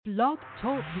Blog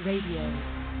Talk Radio.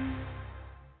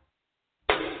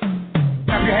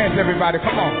 Clap your hands, everybody.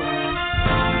 Come on.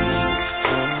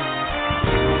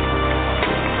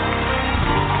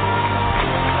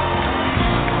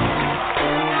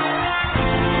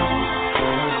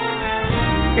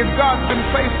 If God's been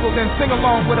faithful, then sing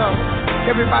along with us.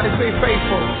 Everybody say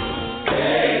faithful.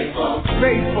 Faithful.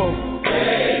 Faithful.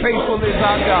 Faithful is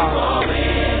our God.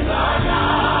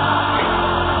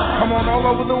 Come on, all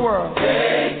over the world.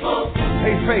 Faithful.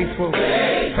 Say faithful.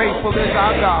 Faithful is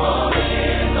our God.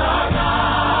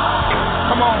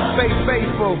 Come on, say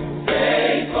faithful.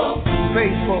 Faithful.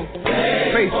 Faithful.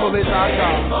 Faithful is our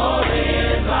God.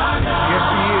 Yes,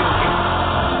 He is.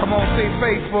 Come on, say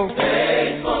faithful.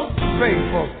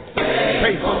 Faithful.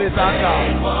 Faithful is our God.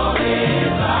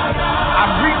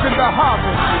 I'm reaping the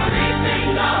harvest.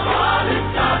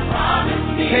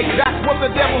 Take back what the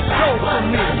devil stole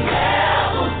from me.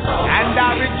 And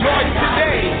I rejoice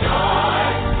today.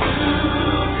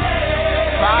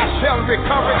 For I shall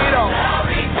recover it all.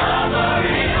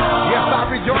 Yes, I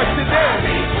rejoice today.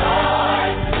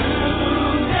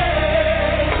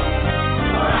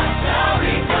 For I shall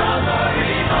recover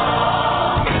it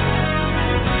all.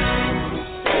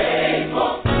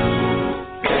 Faithful,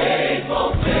 faithful,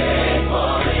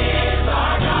 faithful is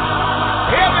our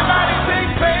God. Everybody sing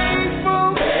faithful,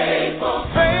 faithful,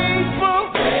 faithful,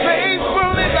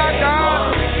 faithful is our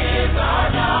God.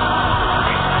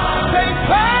 Say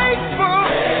faithful,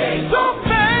 so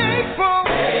faithful.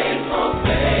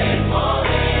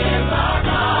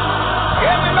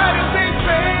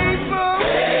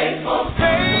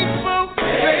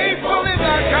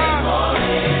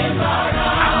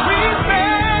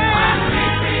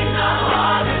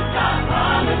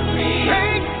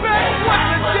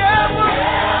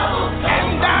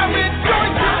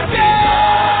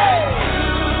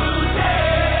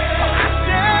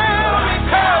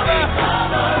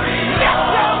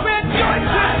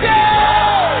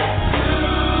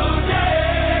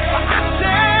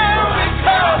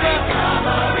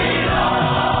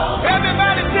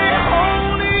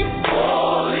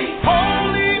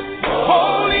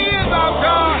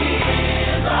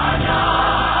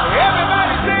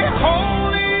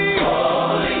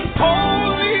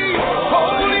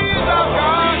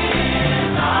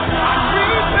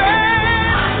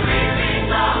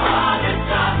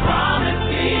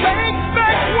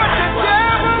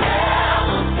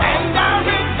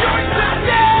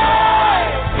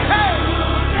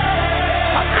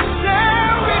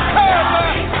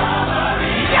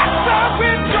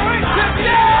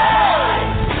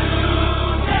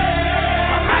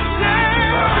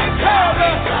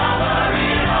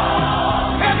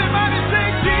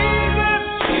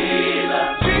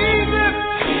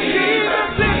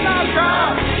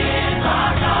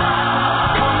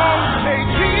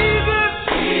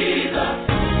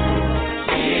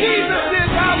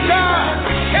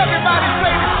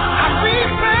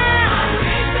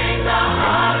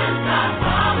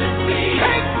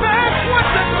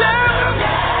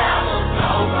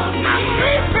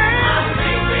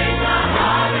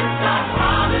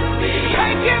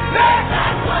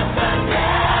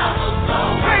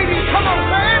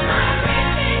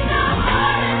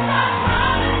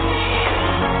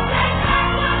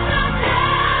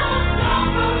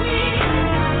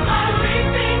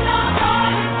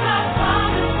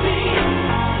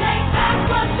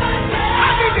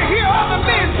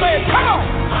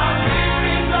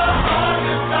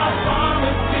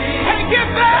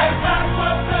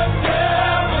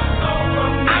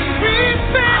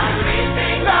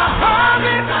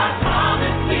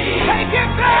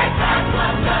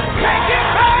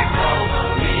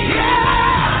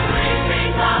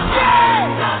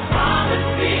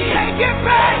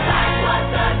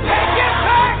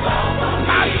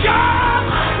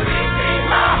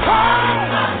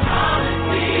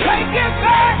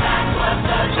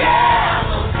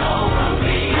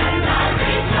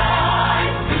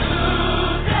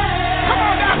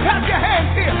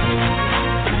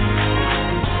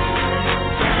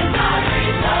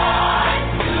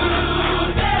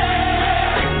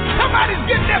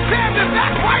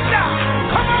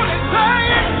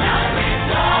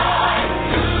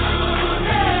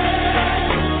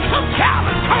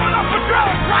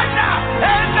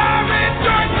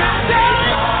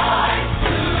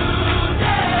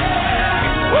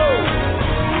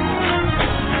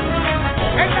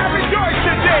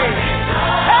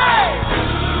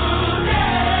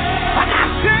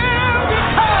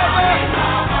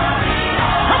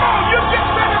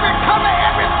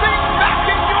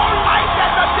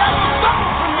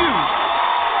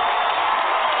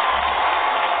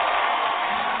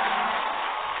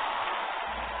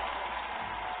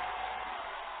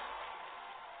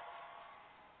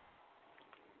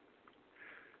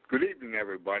 Good evening,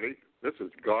 everybody. This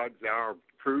is God's Hour of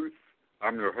Truth.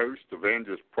 I'm your host,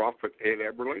 Evangelist Prophet Ed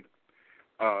Eberly.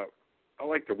 I'd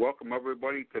like to welcome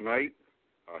everybody tonight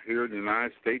here in the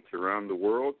United States, around the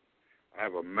world. I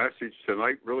have a message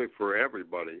tonight really for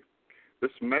everybody.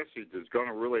 This message is going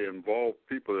to really involve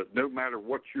people that no matter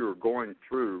what you're going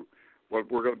through, what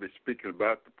we're going to be speaking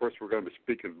about, the person we're going to be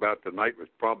speaking about tonight was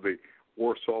probably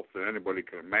worse off than anybody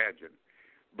can imagine.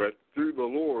 But through the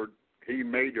Lord, he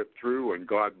made it through, and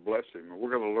God bless him. And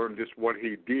we're going to learn just what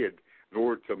he did in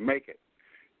order to make it.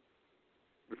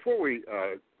 Before we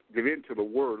get into the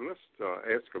Word, let's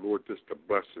ask the Lord just to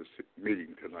bless this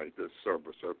meeting tonight, this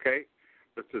service, okay?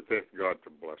 Let's just ask God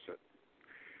to bless it.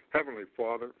 Heavenly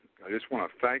Father, I just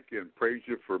want to thank you and praise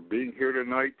you for being here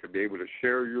tonight to be able to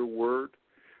share your Word.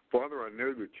 Father, I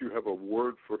know that you have a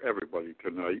word for everybody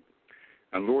tonight.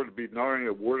 And, Lord, it be not only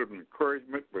a word of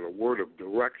encouragement, but a word of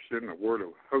direction, a word of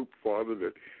hope, Father,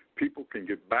 that people can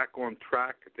get back on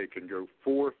track, that they can go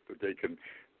forth, that they can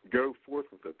go forth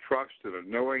with a trust and a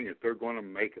knowing that they're going to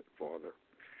make it, Father.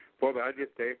 Father, I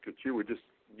just ask that you would just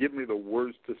give me the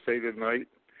words to say tonight.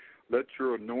 Let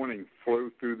your anointing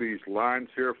flow through these lines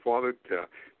here, Father,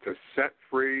 to set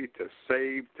free, to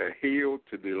save, to heal,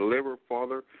 to deliver,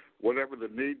 Father. Whatever the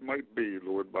need might be,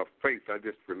 Lord, by faith, I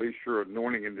just release your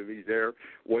anointing into these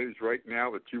airways right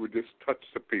now, that you would just touch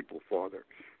the people, Father.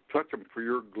 Touch them for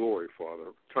your glory,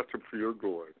 Father. Touch them for your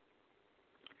glory.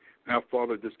 Now,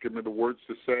 Father, just give me the words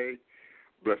to say.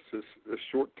 Bless this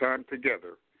short time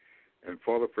together. And,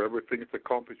 Father, for everything that's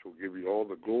accomplished, we'll give you all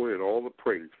the glory and all the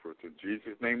praise. For it's in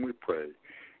Jesus' name we pray.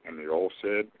 And they all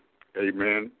said,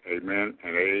 amen, amen,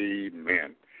 and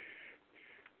amen.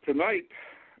 Tonight,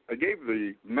 I gave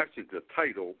the message a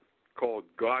title called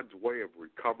God's Way of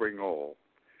Recovering All.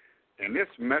 And this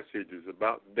message is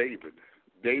about David.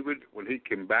 David, when he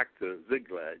came back to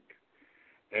Ziklag.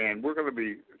 And we're going to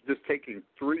be just taking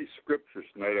 3 scriptures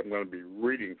tonight I'm going to be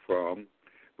reading from.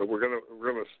 But we're going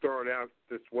to start out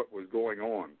just what was going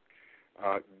on.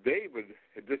 David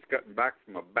had just gotten back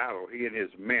from a battle, he and his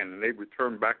men, and they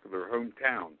returned back to their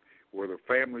hometown where their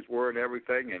families were and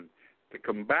everything. And to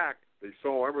come back, they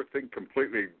saw everything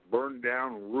completely burned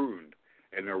down, ruined,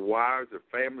 and their wives, their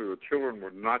family, their children were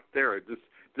not there.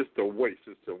 Just a waste.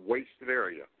 It's a wasted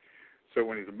area. So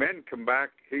when his men come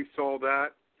back, he saw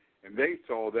that, and they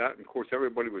saw that, and of course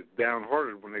everybody was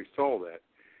downhearted when they saw that.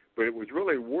 But it was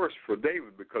really worse for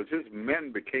David because his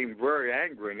men became very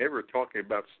angry, and they were talking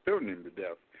about stoning him to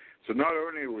death. So not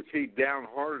only was he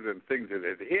downhearted and things that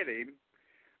had hit him,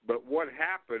 but what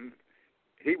happened,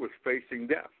 he was facing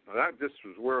death. Now, that just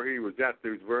was where he was at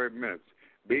those very minutes.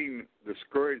 Being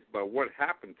discouraged by what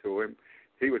happened to him,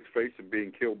 he was facing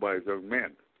being killed by his own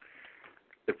men.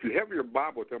 If you have your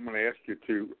Bible, I'm going to ask you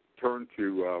to turn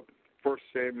to 1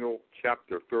 Samuel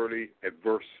chapter 30 at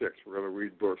verse 6. We're going to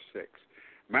read verse 6.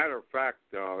 Matter of fact,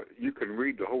 you can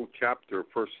read the whole chapter of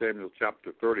 1 Samuel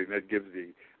chapter 30, and that gives the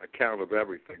account of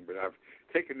everything. But I've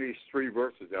taken these 3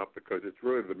 verses out because it's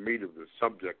really the meat of the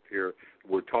subject here.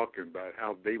 We're talking about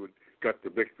how David got the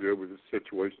victory over this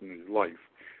situation in his life.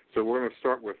 So we're going to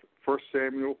start with 1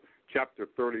 Samuel chapter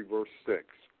 30, verse 6.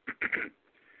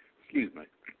 Excuse me.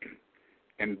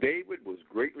 And David was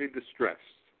greatly distressed,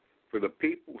 for the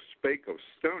people spake of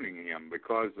stoning him,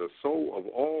 because the soul of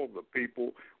all the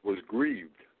people was grieved,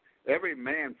 every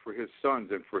man for his sons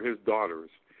and for his daughters.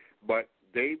 But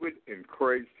David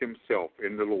encouraged himself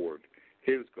in the Lord,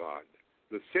 his God.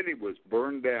 The city was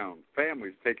burned down,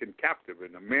 families taken captive,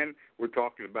 and the men were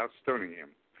talking about stoning him.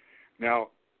 Now,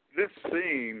 this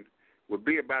scene would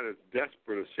be about as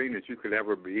desperate a scene as you could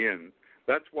ever be in.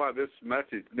 That's why this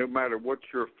message, no matter what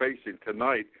you're facing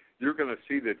tonight, you're going to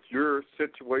see that your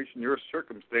situation, your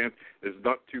circumstance is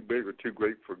not too big or too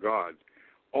great for God.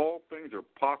 All things are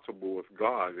possible with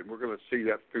God, and we're going to see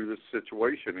that through this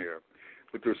situation here.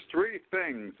 But there's 3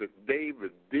 things that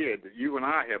David did that you and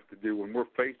I have to do when we're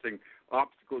facing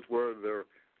obstacles, whether they're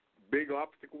big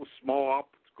obstacles, small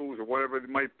obstacles, or whatever it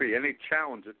might be, any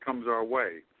challenge that comes our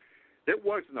way. It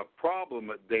wasn't a problem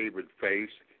that David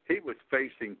faced. He was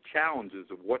facing challenges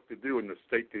of what to do in the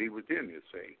state that he was in, you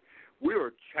see. We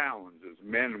are challenged as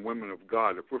men and women of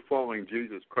God. If we're following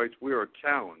Jesus Christ, we are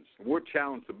challenged. We're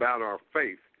challenged about our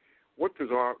faith. What does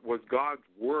God's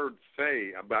Word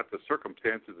say about the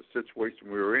circumstances, the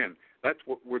situation we were in? That's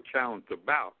what we're challenged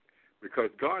about,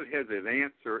 because God has an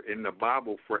answer in the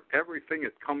Bible for everything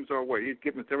that comes our way. He's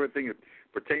given us everything that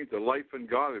pertains to life and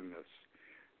godliness.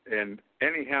 And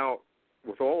anyhow,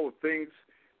 with all the things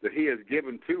that he has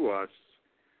given to us,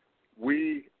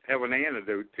 we have an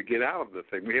antidote to get out of the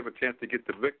thing. We have a chance to get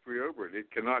the victory over it.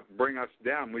 It cannot bring us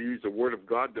down. We use the Word of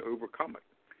God to overcome it.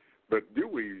 But do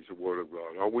we use the Word of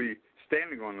God? Are we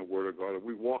standing on the Word of God? Are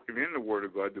we walking in the Word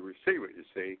of God to receive it, you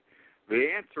see? The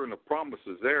answer and the promise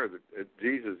is there that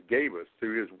Jesus gave us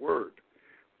through His Word.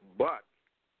 But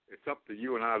it's up to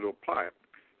you and I to apply it.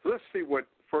 So let's see what,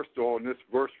 first of all, in this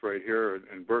verse right here,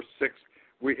 in verse 6,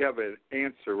 we have an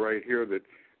answer right here that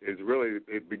is really,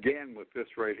 it began with this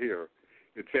right here.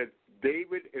 It said,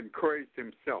 David encouraged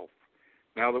himself.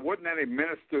 Now, there wasn't any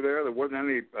minister there wasn't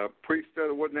any priest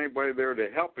there wasn't anybody there to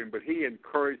help him, but he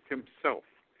encouraged himself.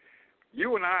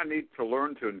 You and I need to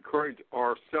learn to encourage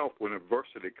ourselves when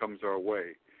adversity comes our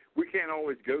way. We can't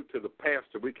always go to the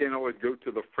pastor. We can't always go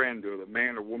to the friend or the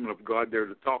man or woman of God there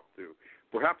to talk to.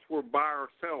 Perhaps we're by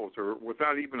ourselves or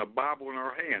without even a Bible in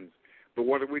our hands. But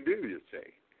what do, you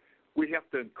say? We have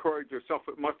to encourage ourselves.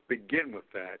 It must begin with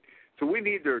that. So we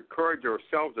need to encourage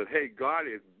ourselves that, hey, God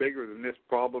is bigger than this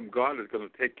problem. God is going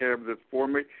to take care of this for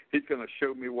me. He's going to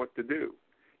show me what to do.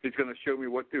 He's going to show me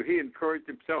what to do. He encouraged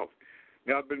himself.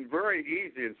 Now, it's been very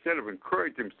easy, instead of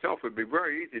encouraging himself, it would be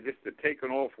very easy just to take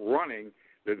him off running,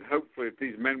 that hopefully if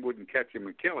these men wouldn't catch him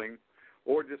and kill him,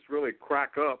 or just really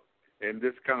crack up and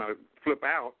just kind of flip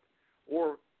out,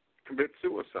 or commit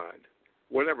suicide.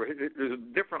 Whatever. There's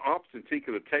different options he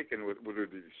could have taken would have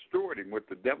destroyed him, what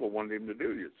the devil wanted him to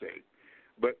do, you see.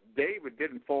 But David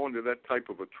didn't fall into that type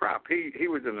of a trap. He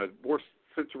was in the worst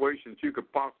situations you could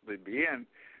possibly be in,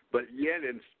 but yet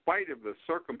in spite of the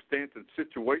circumstance and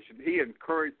situation, he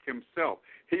encouraged himself.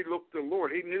 He looked to the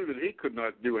Lord. He knew that he could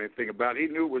not do anything about it. He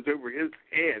knew it was over his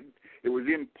head. It was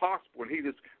impossible, and he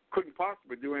just couldn't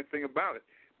possibly do anything about it.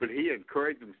 But he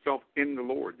encouraged himself in the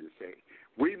Lord, you see.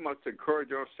 We must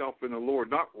encourage ourselves in the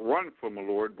Lord, not run from the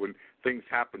Lord when things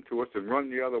happen to us and run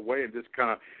the other way and just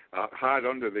kind of hide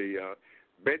under the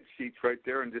bed sheets right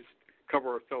there and just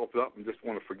cover ourselves up and just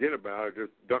want to forget about it,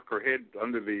 just duck our head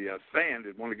under the sand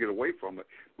and want to get away from it.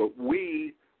 But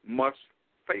we must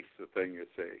face the thing, you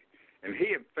see. And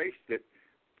he had faced it.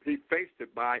 He faced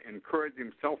it by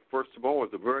encouraging himself, first of all,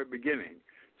 at the very beginning.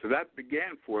 So that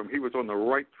began for him. He was on the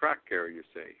right track there, you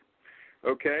see.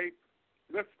 Okay,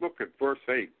 let's look at verse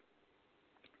 8.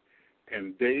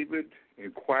 And David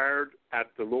inquired at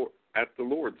the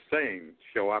Lord, saying,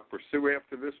 shall I pursue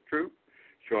after this troop?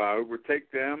 Shall I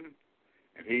overtake them?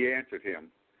 And he answered him,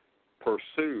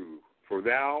 pursue, for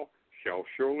thou shalt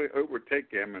surely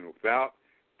overtake them, and without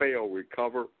fail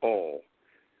recover all.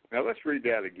 Now let's read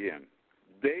that again.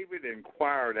 David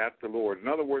inquired at the Lord. In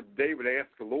other words, David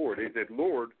asked the Lord. He said,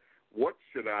 Lord, what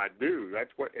should I do?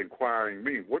 That's what inquiring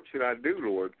means. What should I do,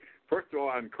 Lord? First of all,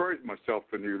 I encourage myself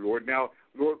in you, Lord. Now,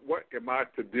 Lord, what am I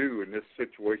to do in this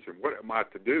situation? What am I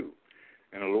to do?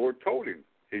 And the Lord told him.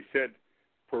 He said,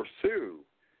 pursue.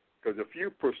 Because if you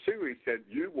pursue, he said,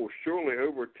 you will surely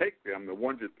overtake them, the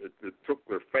ones that took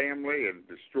their family and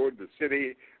destroyed the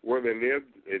city where they lived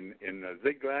in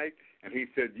Ziklag. And he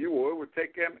said, you will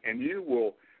overtake them, and you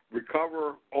will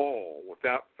recover all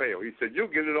without fail. He said, you'll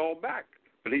get it all back.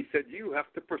 But he said, you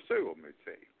have to pursue them, you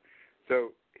see.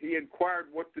 So he inquired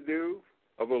what to do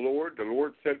of the Lord. The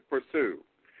Lord said, pursue.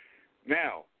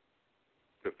 Now,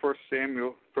 the 1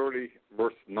 Samuel 30,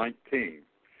 verse 19.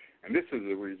 And this is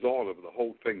the result of the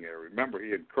whole thing there. Remember,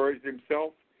 he encouraged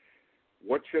himself.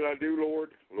 What should I do,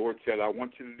 Lord? The Lord said, I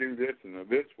want you to do this. And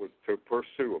this was to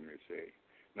pursue him, you see.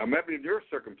 Now, maybe in your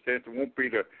circumstance, it won't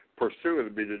be to pursue it,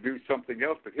 it'll be to do something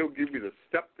else, but he'll give you the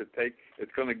step to take.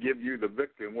 It's going to give you the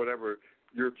victory in whatever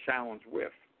you're challenged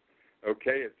with.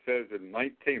 Okay, it says in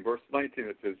verse 19,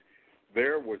 it says,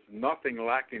 there was nothing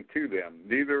lacking to them,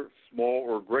 neither small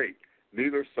or great,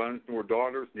 neither sons nor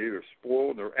daughters, neither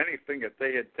spoil nor anything that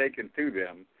they had taken to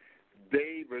them.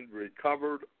 David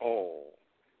recovered all.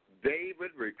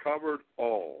 David recovered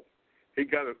all. He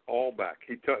got it all back.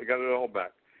 He got it all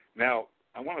back. Now,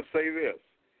 I want to say this.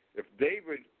 If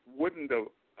David wouldn't have,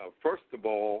 first of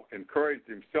all, encouraged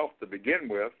himself to begin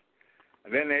with,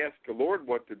 and then asked the Lord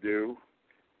what to do,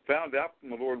 found out from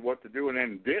the Lord what to do, and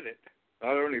then did it,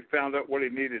 not only found out what he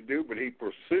needed to do, but he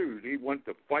pursued. He went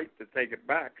to fight to take it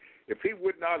back. If he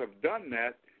would not have done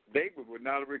that, David would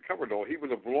not have recovered all. He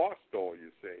would have lost all, you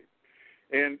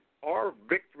see. And our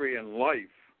victory in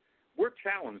life, we're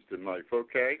challenged in life,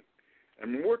 okay?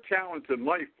 And when we're challenged in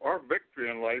life, our victory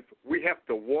in life, we have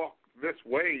to walk this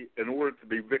way in order to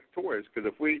be victorious.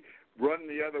 Because if we run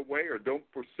the other way or don't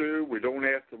pursue, we don't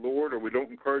ask the Lord, or we don't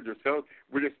encourage ourselves,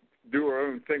 we just do our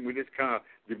own thing. We just kind of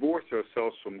divorce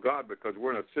ourselves from God because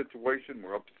we're in a situation,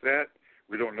 we're upset,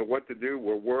 we don't know what to do,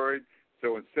 we're worried.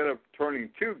 So instead of turning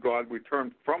to God, we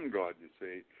turn from God, you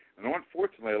see. And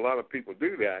unfortunately, a lot of people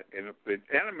do that. And if the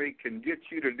enemy can get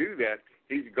you to do that,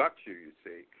 he's got you, you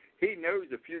see. He knows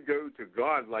if you go to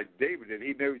God like David did,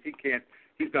 he knows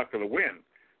he's not going to win.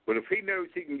 But if he knows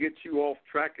he can get you off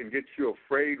track and get you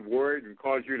afraid, worried, and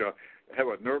cause you to have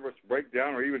a nervous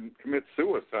breakdown or even commit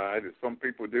suicide, as some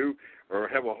people do, or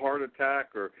have a heart attack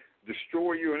or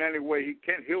destroy you in any way he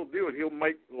can, he'll do it. He'll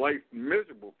make life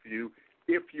miserable for you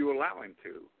if you allow him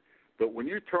to. But when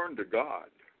you turn to God,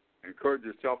 encourage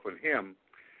yourself in him,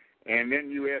 and then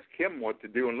you ask him what to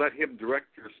do and let him direct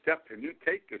your steps, and you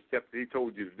take the step that he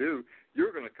told you to do,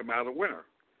 you're going to come out a winner.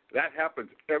 That happens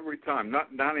every time,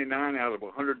 not 99 out of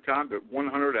 100 times, but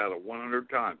 100 out of 100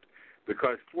 times.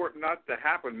 Because for it not to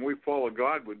happen when we follow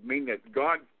God would mean that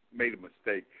God made a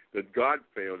mistake, that God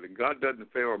failed, and God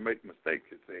doesn't fail or make mistakes,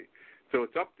 you see. So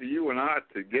it's up to you and I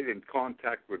to get in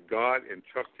contact with God and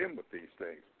trust him with these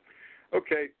things.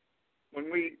 Okay,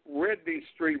 when we read these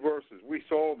three verses, we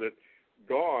saw that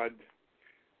God,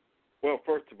 well,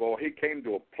 first of all, he came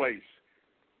to a place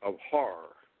of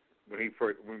horror. When we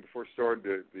first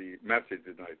started the message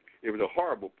tonight, it was a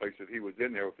horrible place that he was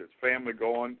in there with his family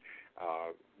gone,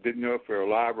 didn't know if they were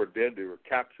alive or dead. They were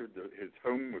captured. His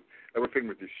home, everything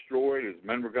was destroyed. His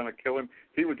men were going to kill him.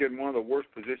 He was in one of the worst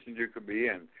positions you could be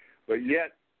in. But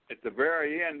yet, at the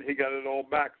very end, he got it all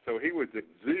back. So he was at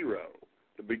zero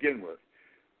to begin with.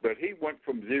 But he went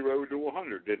from 0 to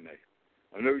 100, didn't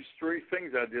he? And those three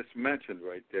things I just mentioned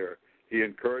right there. He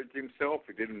encouraged himself.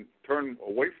 He didn't turn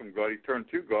away from God. He turned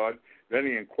to God. Then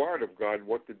he inquired of God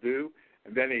what to do.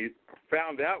 And then he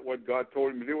found out what God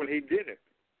told him to do, and he did it.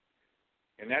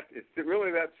 And it's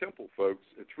really that simple, folks.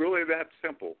 It's really that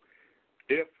simple.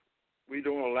 If we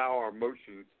don't allow our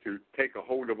emotions to take a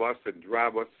hold of us and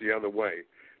drive us the other way.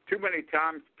 Too many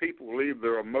times people leave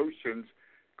their emotions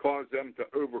cause them to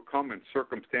overcome in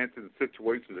circumstances and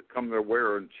situations that come their way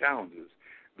or in challenges.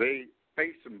 They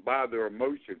face them by their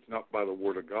emotions, not by the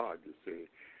Word of God, you see.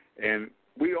 And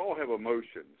we all have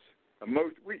emotions.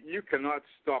 You cannot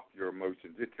stop your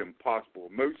emotions. It's impossible.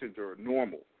 Emotions are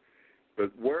normal.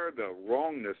 But where the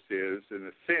wrongness is and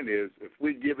the sin is, if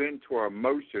we give in to our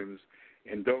emotions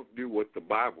and don't do what the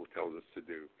Bible tells us to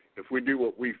do, if we do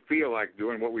what we feel like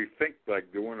doing, what we think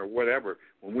like doing, or whatever,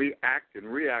 when we act and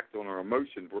react on our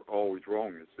emotions, we're always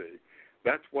wrong, you see.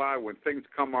 That's why when things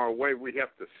come our way, we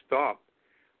have to stop.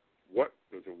 What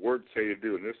does the Word say to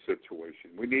do in this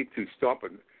situation? We need to stop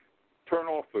and turn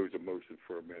off those emotions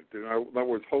for a minute. In other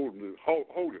words, hold the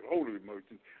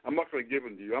emotions. I'm not going to give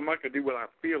them to you. I'm not going to do what I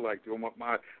feel like doing, what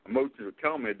my emotions are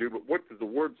telling me to do, but what does the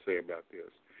Word say about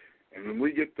this? And when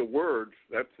we get the Word,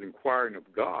 that's inquiring of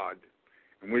God,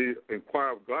 and we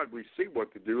inquire of God, we see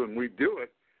what to do, and we do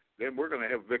it, then we're going to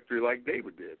have victory like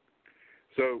David did.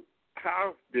 So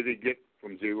how did he get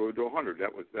from 0 to 100?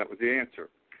 That was the answer.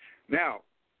 Now,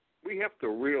 we have to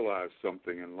realize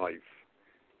something in life.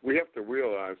 We have to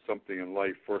realize something in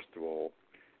life, first of all,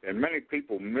 and many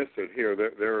people miss it here.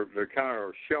 They're kind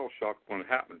of shell-shocked when it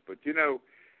happens. But, you know,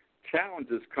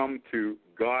 challenges come to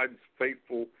God's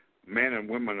faithful men and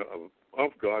women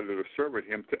of God that are serving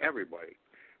him to everybody.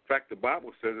 In fact, the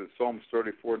Bible says in Psalms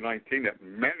 34:19 that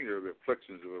many are the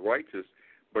afflictions of the righteous,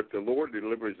 but the Lord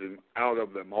delivers them out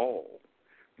of them all.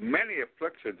 Many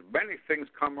afflictions, many things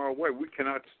come our way. We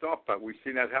cannot stop that. We've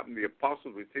seen that happen to the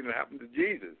apostles. We've seen it happen to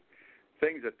Jesus.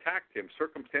 Things attacked him.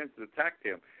 Circumstances attacked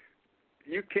him.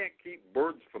 You can't keep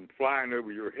birds from flying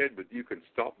over your head, but you can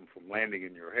stop them from landing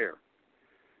in your hair.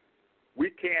 We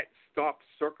can't stop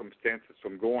circumstances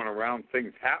from going around,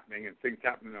 things happening and things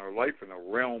happening in our life in a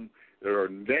realm that are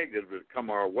negative, that come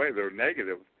our way, they're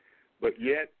negative. But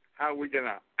yet, how are we going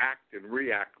to act and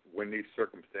react when these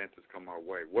circumstances come our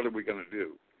way? What are we going to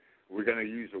do? Are we going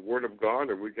to use the Word of God,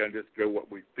 or are we going to just go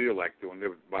what we feel like doing,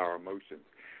 live by our emotions?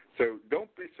 So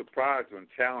don't be surprised when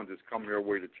challenges come your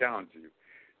way to challenge you.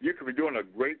 You could be doing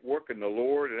a great work in the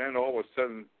Lord, and then all of a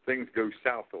sudden things go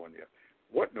south on you.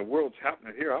 What in the world's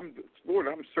happening here? Lord,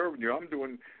 I'm serving you. I'm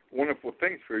doing wonderful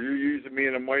things for you. You're using me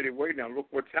in a mighty way. Now look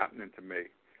what's happening to me.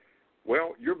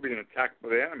 Well, you're being attacked by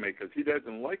the enemy because he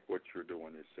doesn't like what you're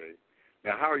doing, you see.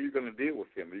 Now, how are you going to deal with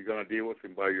him? Are you going to deal with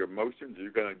him by your emotions? Are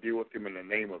you going to deal with him in the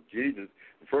name of Jesus?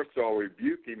 First of all,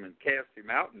 rebuke him and cast him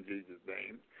out in Jesus'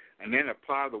 name, and then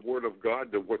apply the Word of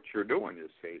God to what you're doing, you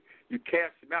see. You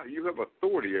cast him out. You have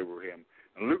authority over him.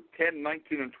 And Luke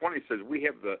 10:19 and 20 says we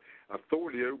have the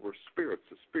authority over spirits,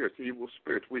 evil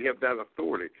spirits. We have that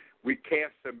authority. We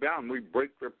cast them down. We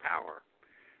break their power.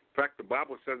 In fact, the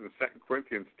Bible says in 2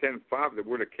 Corinthians 10:5 that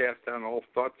we're to cast down all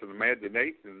thoughts and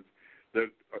imaginations that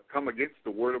come against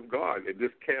the Word of God and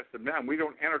just cast them down. We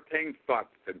don't entertain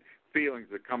thoughts and feelings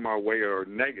that come our way are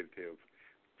negative.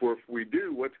 For if we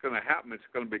do, what's going to happen? It's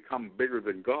going to become bigger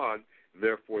than God. And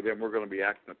therefore, then we're going to be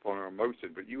acting upon our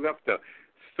emotions. But you have to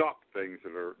stop things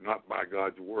that are not by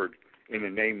God's Word. in the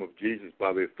name of Jesus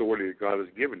by the authority that God has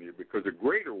given you, because the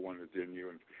greater one is in you.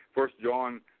 And 1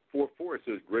 John 4:4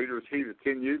 says, greater is he that's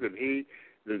in you than he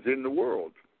that is in the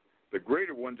world. The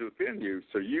greater one's within you,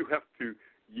 so you have to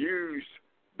use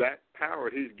that power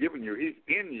he's given you. He's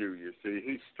in you, you see.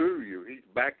 He's through you. He's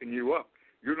backing you up.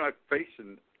 You're not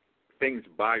facing things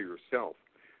by yourself.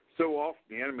 So often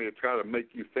the enemy will try to make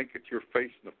you think that you're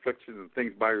facing afflictions and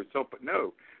things by yourself, but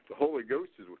no, the Holy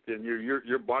Ghost is within you.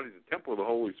 Your body's a temple of the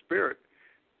Holy Spirit.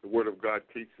 The Word of God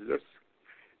teaches us.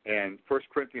 And 1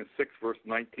 Corinthians 6, verse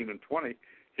 19 and 20,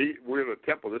 we're the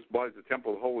temple. This body's the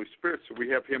temple of the Holy Spirit, so we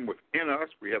have him within us.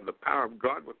 We have the power of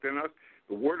God within us,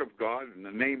 the Word of God in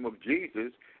the name of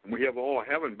Jesus, and we have all of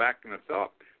heaven backing us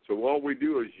up. So all we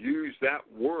do is use that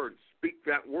word, speak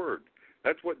that word.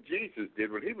 That's what Jesus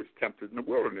did when he was tempted in the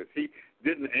wilderness. He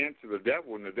didn't answer the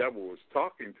devil when the devil was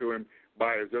talking to him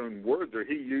by his own words, or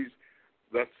he used,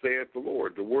 thus saith the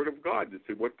Lord, the Word of God, to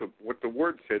see what the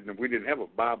Word said. And we didn't have a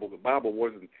Bible. The Bible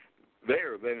wasn't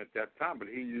there then at that time, but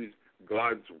he used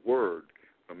God's Word,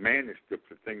 the manuscripts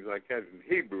and things like that. In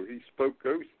Hebrew, he spoke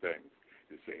those things,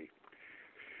 you see.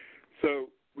 So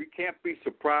we can't be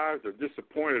surprised or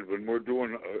disappointed when we're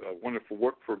doing a wonderful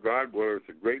work for God, whether it's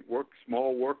a great work,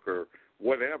 small work, or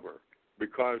whatever,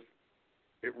 because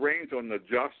it rains on the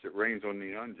just, it rains on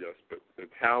the unjust, but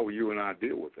it's how you and I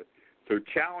deal with it. So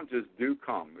challenges do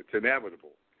come. It's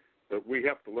inevitable. But we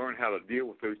have to learn how to deal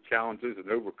with those challenges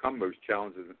and overcome those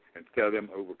challenges instead of them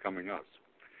overcoming us.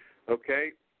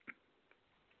 Okay?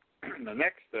 The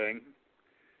next thing,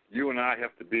 you and I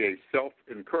have to be a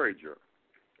self-encourager.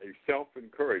 A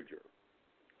self-encourager.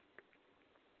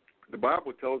 The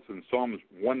Bible tells us in Psalms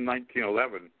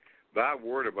 119:11, thy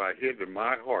word have I hid in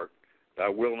my heart, that I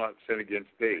will not sin against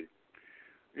thee.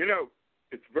 You know,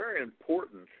 it's very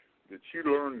important that you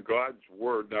learn God's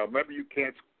word. Now, maybe you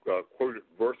can't quote it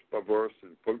verse by verse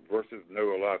and quote verses and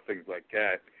know a lot of things like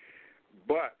that,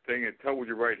 but thing it tells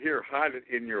you right here, hide it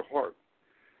in your heart.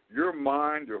 Your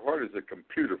mind, your heart is a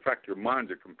computer. In fact, your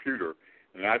mind's a computer.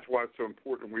 And that's why it's so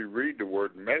important we read the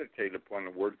Word and meditate upon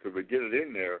the Word, because we get it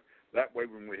in there. That way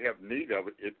when we have need of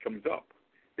it, it comes up.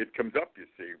 It comes up, you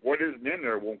see. What isn't in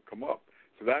there won't come up.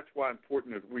 So that's why it's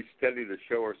important that we study to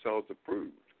show ourselves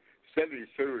approved. Study to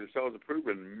show ourselves approved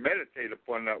and meditate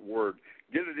upon that Word.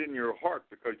 Get it in your heart,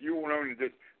 because you won't only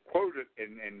just quote it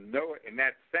and know it in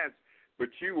that sense, but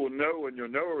you will know, and you'll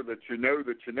know that you know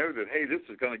that, hey, this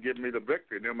is going to give me the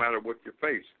victory no matter what you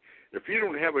face. If you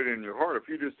don't have it in your heart, if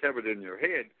you just have it in your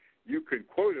head, you can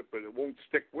quote it, but it won't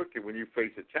stick with you when you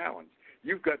face a challenge.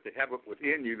 You've got to have it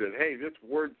within you that, hey, this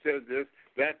word says this,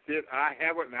 that's it, I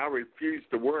have it, and I refuse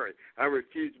to worry. I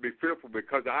refuse to be fearful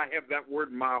because I have that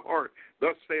word in my heart.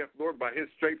 Thus saith the Lord, by his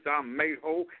stripes I'm made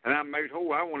whole, and I'm made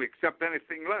whole. I won't accept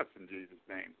anything less in Jesus'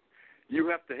 name. You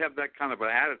have to have that kind of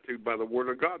an attitude by the Word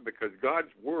of God, because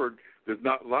God's Word does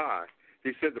not lie.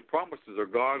 He said the promises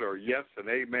of God are yes and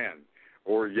amen,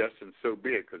 or yes and so be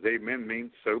it, because amen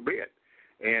means so be it.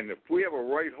 And if we have a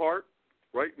right heart,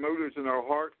 right motives in our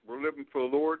heart, we're living for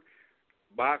the Lord,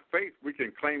 by faith we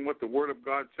can claim what the Word of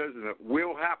God says, and it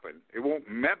will happen. It won't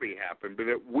maybe happen, but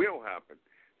it will happen.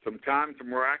 Sometimes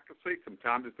miraculously,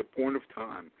 sometimes at the point of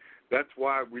time. That's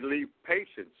why we leave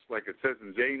patience, like it says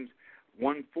in James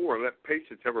 1:4, let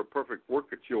patience have a perfect work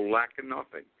that you'll lack in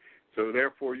nothing. So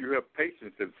therefore you have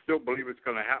patience and still believe it's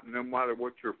going to happen no matter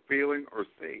what you're feeling or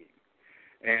seeing.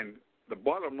 And the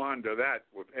bottom line to that,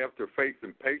 with after faith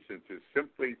and patience, is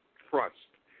simply trust.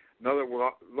 In other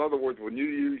words, when you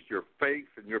use your faith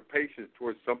and your patience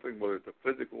towards something, whether it's a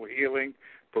physical healing,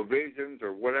 provisions,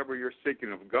 or whatever you're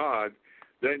seeking of God,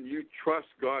 then you trust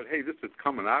God. Hey, this is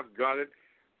coming. I've got it.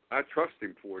 I trust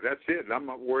him for it. That's it. I'm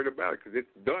not worried about it, because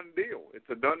it's a done deal. It's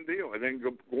a done deal. And then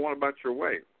go on about your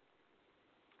way.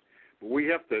 But we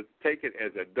have to take it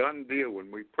as a done deal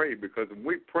when we pray, because when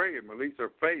we pray and release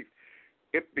our faith,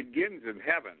 it begins in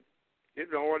heaven. It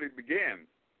already began.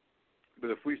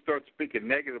 But if we start speaking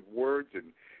negative words and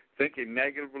thinking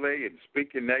negatively and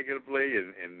speaking negatively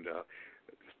and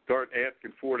start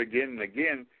asking for it again and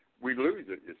again, we lose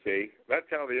it, you see. That's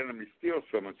how the enemy steals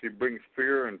from us. He brings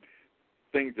fear and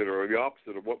things that are the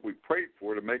opposite of what we prayed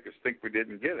for to make us think we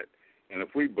didn't get it. And if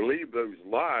we believe those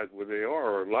lies, where they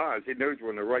are lies, he knows we're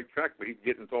on the right track, but he's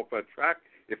getting us off that track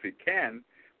if he can.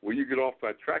 Well, you get off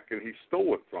that track and he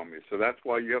stole it from you. So that's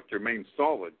why you have to remain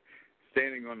solid,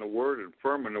 standing on the Word and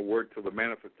firm in the Word till the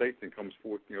manifestation comes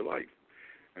forth in your life.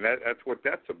 And that's what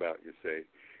that's about, you see.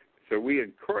 So we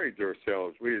encourage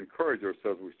ourselves. We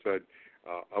said,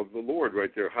 of the Lord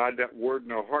right there. Hide that Word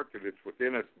in our heart, that it's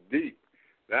within us deep.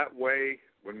 That way,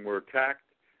 when we're attacked,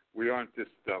 we aren't just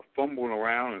fumbling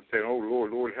around and saying, oh,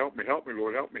 Lord, Lord, help me,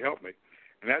 Lord, help me.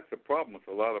 And that's the problem with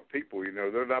a lot of people. You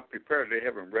know, they're not prepared. They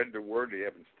haven't read the Word. They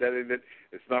haven't studied it.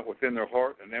 It's not within their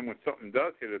heart. And then when something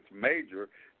does hit, it's major,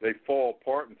 they fall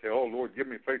apart and say, oh, Lord, give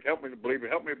me faith. Help me to believe it.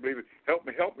 Help me to believe it. Help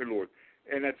me, Lord.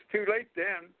 And it's too late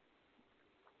then.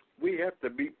 We have to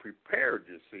be prepared,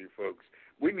 you see, folks.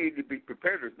 We need to be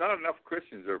prepared. There's not enough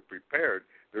Christians that are prepared.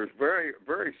 There's very,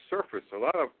 very surface. A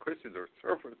lot of Christians are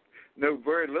surface, know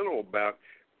very little about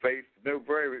faith, know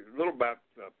very little about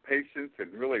patience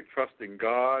and really trusting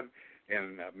God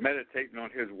and meditating on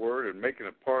His Word and making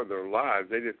it part of their lives.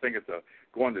 They just think it's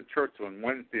going to church on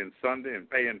Wednesday and Sunday and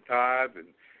paying tithes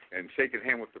and shaking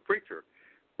hands with the preacher.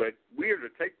 But we are to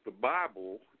take the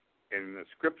Bible and the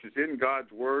Scriptures in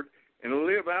God's Word and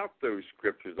live out those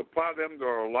Scriptures, apply them to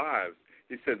our lives.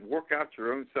 He said, work out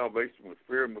your own salvation with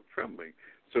fear and with trembling.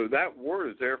 So that Word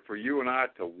is there for you and I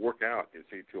to work out, you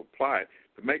see, to apply it,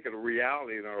 to make it a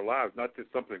reality in our lives, not just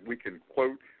something we can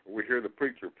quote or we hear the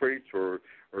preacher preach or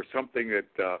something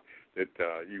that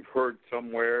you've heard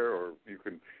somewhere or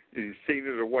you've seen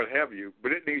it or what have you,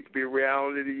 but it needs to be a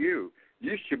reality to you.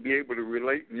 You should be able to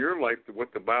relate in your life to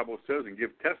what the Bible says and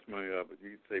give testimony of it.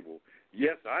 You say, well,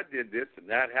 yes, I did this and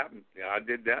that happened. Yeah, I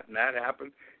did that and that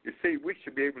happened. You see, we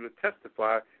should be able to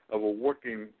testify of a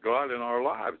working God in our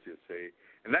lives, you see.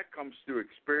 And that comes through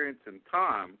experience and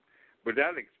time. But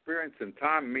that experience and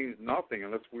time means nothing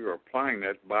unless we are applying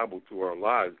that Bible to our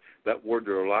lives, that Word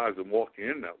to our lives, and walking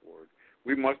in that Word.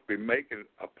 We must be making it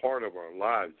a part of our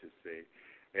lives, you see.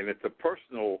 And it's a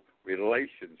personal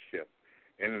relationship.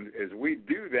 And as we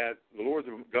do that, the Lord's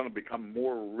going to become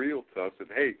more real to us that,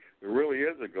 hey, there really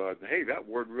is a God. And, hey, that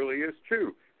Word really is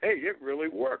true. Hey, it really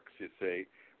works, you see.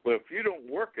 But if you don't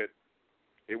work it,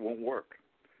 it won't work.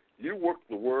 You work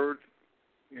the Word,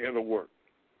 it'll work.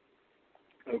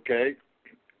 Okay?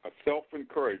 A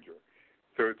self-encourager.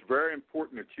 So it's very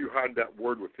important that you hide that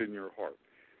Word within your heart.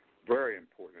 Very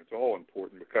important. It's all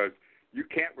important because you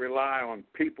can't rely on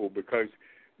people because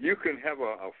you can have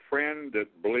a friend that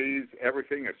believes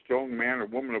everything, a strong man or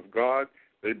woman of God.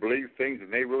 They believe things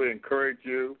and they really encourage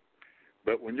you.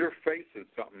 But when you're facing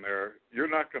something there, you're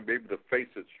not going to be able to face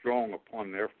it strong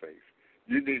upon their faith.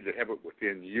 You need to have it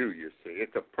within you, you see.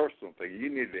 It's a personal thing. You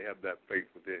need to have that faith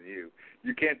within you.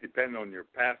 You can't depend on your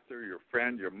pastor, your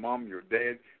friend, your mom, your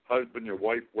dad, husband, your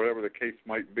wife, whatever the case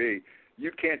might be.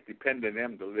 You can't depend on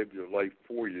them to live your life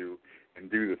for you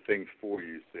and do the things for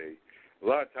you, see. A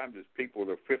lot of times as people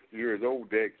that are 50 years old,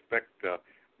 they expect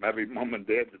maybe mom and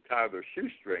dad to tie their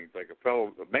shoestrings, like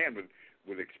a man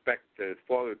would expect his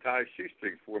father to tie his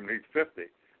shoestrings for him when he's 50.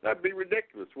 That'd be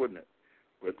ridiculous, wouldn't it?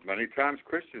 But many times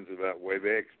Christians are that way.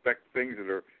 They expect things that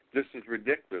are just as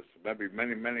ridiculous, maybe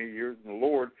many, many years in the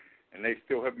Lord, and they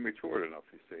still haven't matured enough,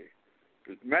 you see.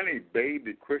 There's many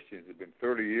baby Christians have been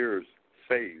 30 years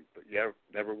saved, but yet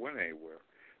never went anywhere.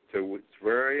 So it's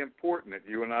very important that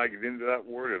you and I get into that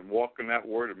Word and walk in that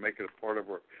Word and make it a part of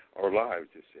our lives,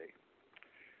 you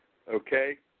see.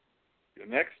 Okay? The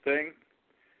next thing,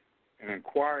 in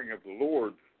inquiring of the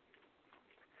Lord,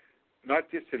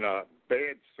 not just in a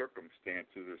bad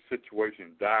circumstances or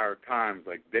situation, dire times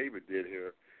like David did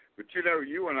here, but you know,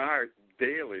 you and I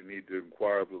daily need to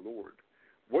inquire of the Lord.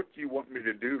 What do you want me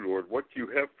to do, Lord? What do you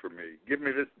have for me? Give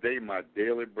me this day my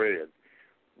daily bread.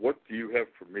 What do you have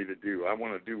for me to do? I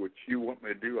want to do what you want me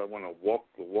to do. I want to walk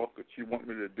the walk that you want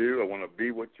me to do. I want to be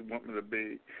what you want me to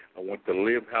be. I want to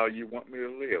live how you want me to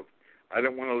live. I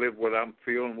don't want to live what I'm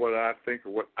feeling, what I think,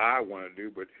 or what I want to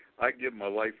do, but I give my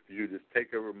life to you. Just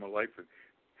take over my life and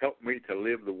help me to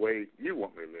live the way you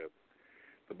want me to live.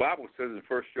 The Bible says in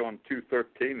 1 John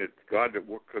 2:13 that God that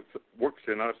works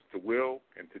in us to will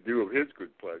and to do of His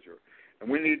good pleasure. And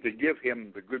we need to give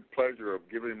Him the good pleasure of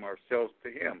giving ourselves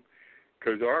to Him.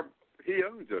 Because He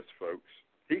owns us, folks.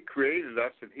 He created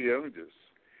us and He owns us.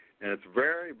 And it's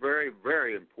very, very,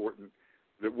 very important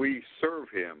that we serve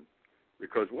Him.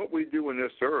 Because what we do on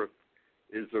this earth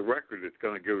is the record that's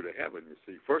going to go to heaven, you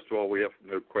see. First of all, we have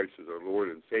to know Christ as our Lord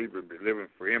and Savior and be living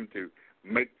for Him to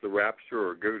make the rapture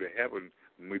or go to heaven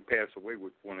when we pass away,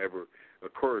 which whenever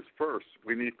occurs first.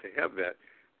 We need to have that.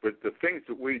 But the things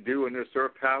that we do on this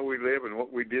earth, how we live and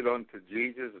what we did unto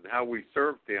Jesus and how we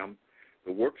served Him,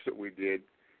 the works that we did,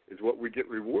 is what we get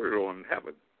rewarded on in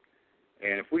heaven.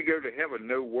 And if we go to heaven,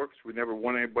 no works, we never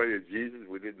won anybody to Jesus,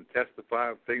 we didn't testify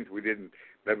of things, we didn't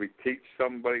maybe teach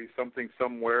somebody something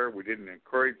somewhere, we didn't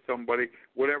encourage somebody,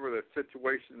 whatever the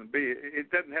situation would be.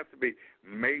 It doesn't have to be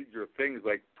major things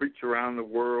like preach around the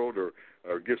world or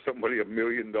give somebody $1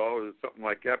 million or something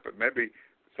like that, but maybe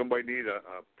somebody needed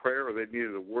a prayer or they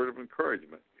needed a word of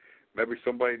encouragement. Maybe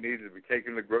somebody needed to be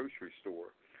taken to the grocery store.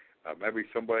 Maybe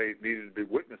somebody needed to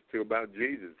be witnessed to about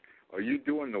Jesus. Are you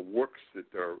doing the works that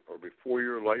are before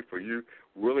your life? Are you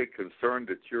really concerned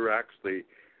that you're actually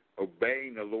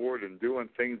obeying the Lord and doing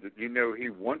things that you know He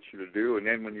wants you to do? And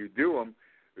then when you do them,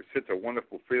 there's such a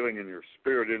wonderful feeling in your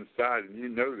spirit inside, and you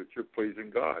know that you're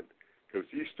pleasing God. Because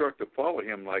you start to follow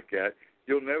Him like that,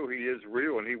 you'll know He is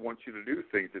real and He wants you to do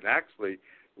things. And actually,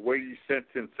 the way you sense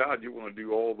inside, you want to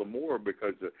do all the more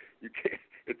because you can't.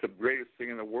 It's the greatest thing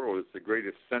in the world. It's the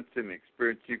greatest sensing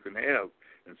experience you can have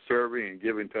in serving and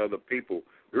giving to other people.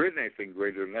 There isn't anything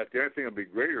greater than that. The only thing that will be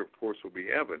greater, of course, will be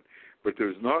heaven. But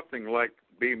there's nothing like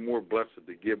being more blessed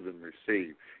to give than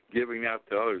receive, giving out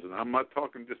to others. And I'm not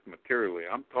talking just materially.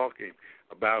 I'm talking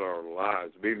about our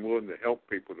lives, being willing to help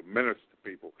people, to minister to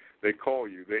people. They call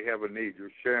you. They have a need.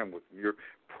 You're sharing with them. You're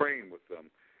praying with them.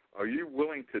 Are you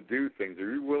willing to do things?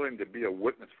 Are you willing to be a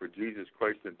witness for Jesus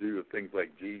Christ and do the things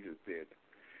like Jesus did?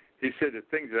 He said, the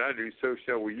things that I do, so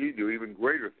shall you do, even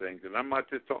greater things. And I'm not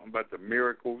just talking about the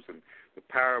miracles and the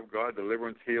power of God,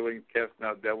 deliverance, healing, casting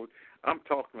out devils. I'm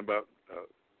talking about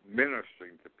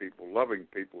ministering to people, loving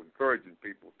people, encouraging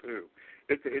people, too.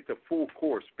 It's a full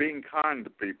course, being kind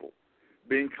to people,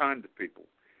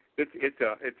 It's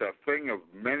a thing of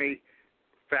many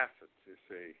facets, you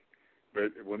see.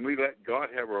 But when we let God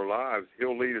have our lives,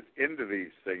 He'll lead us into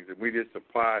these things, and we just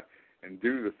apply and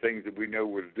do the things that we know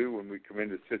what to do when we come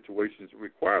into situations that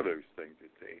require those things, you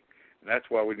see. And that's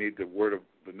why we need to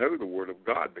know the Word of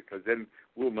God, because then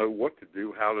we'll know what to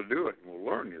do, how to do it, and we'll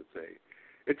learn, you see.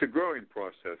 It's a growing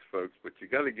process, folks, but you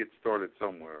got to get started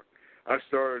somewhere. I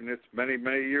started in this many,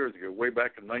 many years ago, way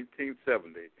back in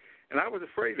 1970, and I was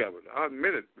afraid of it. I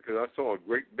admit it, because I saw a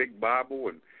great big Bible,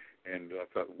 and I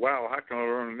thought, wow, how can I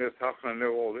learn this? How can I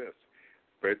know all this?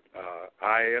 But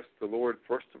I asked the Lord,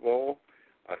 first of all,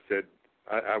 I said,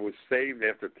 I was saved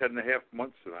after 10 and a half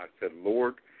months, and I said,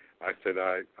 Lord, I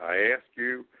ask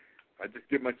you, I just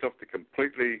give myself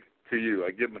completely to you. I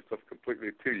give myself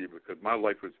completely to you, because my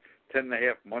life was 10 and a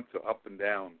half months of up and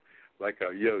down like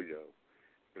a yo-yo.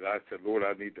 But I said, Lord,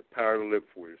 I need the power to live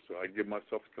for you, so I give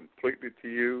myself completely to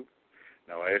you.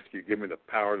 Now I ask you to give me the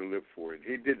power to live for you. And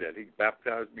He did that. He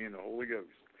baptized me in the Holy Ghost.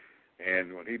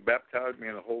 And when He baptized me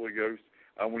in the Holy Ghost,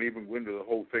 I won't even go into the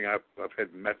whole thing. I've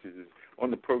had messages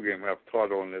on the program. I've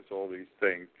taught on this, all these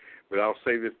things. But I'll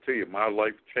say this to you. My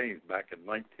life changed back in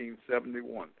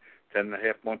 1971, 10 and a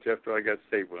half months after I got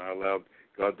saved, when I allowed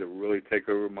God to really take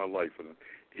over my life. And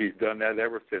He's done that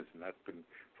ever since, and that's been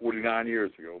 49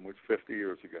 years ago, almost 50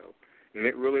 years ago. And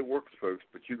it really works, folks,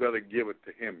 but you got to give it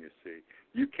to Him, you see.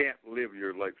 You can't live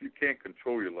your life. You can't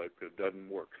control your life because it doesn't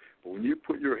work. But when you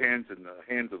put your hands in the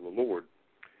hands of the Lord,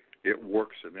 it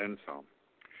works and then some.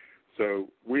 So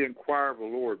we inquire of the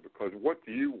Lord, because what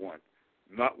do you want?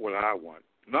 Not what I want.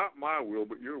 Not my will,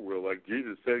 but your will, like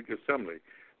Jesus said in Gethsemane.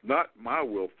 Not my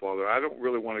will, Father. I don't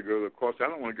really want to go to the cross. I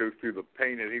don't want to go through the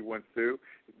pain that He went through.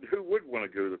 Who would want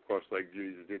to go to the cross like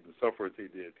Jesus did and suffer as He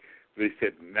did? But He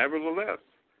said, nevertheless,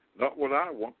 not what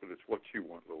I want, but it's what you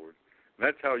want, Lord. And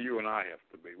that's how you and I have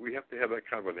to be. We have to have that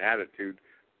kind of an attitude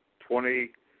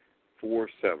 24/7.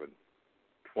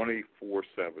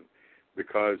 24/7.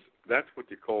 Because that's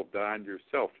what you call dying to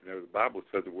yourself. You know, the Bible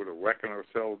says that we're to reckon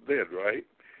ourselves dead, right?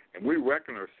 And we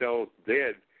reckon ourselves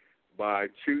dead by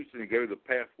choosing to go the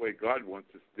pathway God wants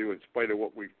us to do in spite of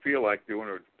what we feel like doing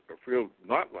or feel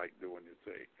not like doing, you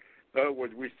see. In other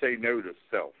words, we say no to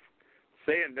self.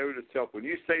 Saying no to self. When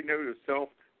you say no to self,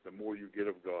 the more you get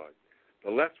of God.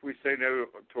 The less we say no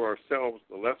to ourselves,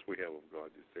 the less we have of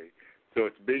God, you see. So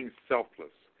it's being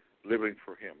selfless, living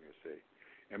for Him, you see.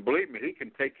 And believe me, He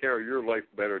can take care of your life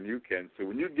better than you can. So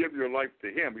when you give your life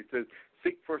to Him, He says,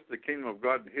 seek first the kingdom of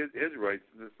God and His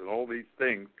righteousness, and all these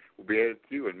things will be added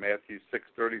to you in Matthew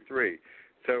 6:33.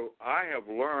 So I have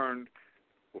learned,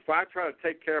 if I try to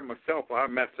take care of myself, I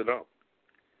mess it up.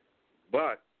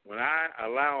 But when I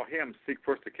allow Him to seek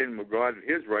first the kingdom of God and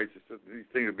His righteousness, these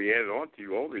things will be added on to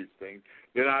you, all these things,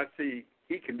 then I see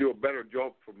He can do a better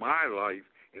job for my life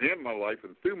and in my life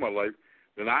and through my life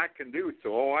than I can do.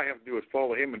 So all I have to do is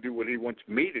follow Him and do what He wants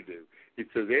me to do. He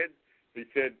says, Ed, He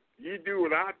said, you do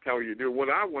what I tell you to do, what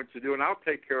I want you to do, and I'll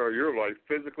take care of your life,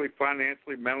 physically,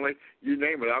 financially, mentally, you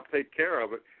name it, I'll take care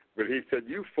of it. But He said,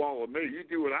 you follow me, you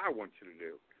do what I want you to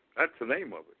do. That's the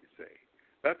name of it, you see.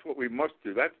 That's what we must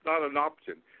do. That's not an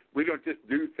option. We don't just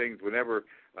do things whenever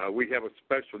we have a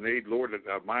special need. Lord,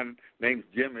 my name's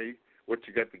Jimmy, what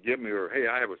you got to give me? Or, hey,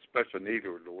 I have a special need,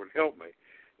 or Lord, help me.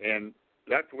 And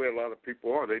that's the way a lot of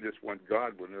people are. They just want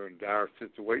God when they're in dire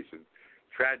situations,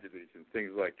 tragedies and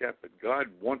things like that. But God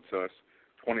wants us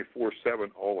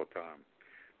 24/7 all the time.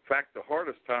 In fact, the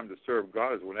hardest time to serve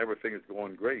God is when everything is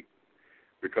going great.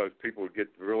 because people get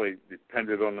really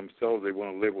dependent on themselves. They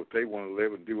want to live what they want to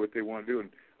live and do what they want to do. And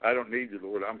I don't need you,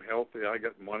 Lord. I'm healthy. I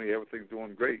got money. Everything's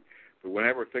doing great. But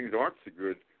whenever things aren't so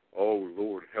good, oh,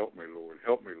 Lord, help me, Lord.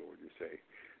 Help me, Lord, you say.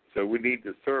 So we need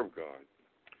to serve God.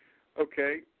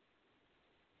 Okay.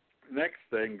 Next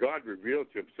thing, God reveals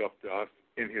himself to us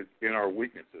in our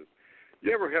weaknesses.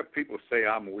 You ever have people say,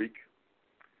 I'm weak?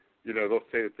 You know, they'll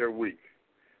say that they're weak.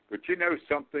 But you know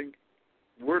something?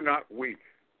 We're not weak.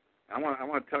 I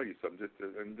want to tell you something,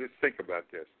 just think about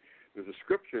this. There's a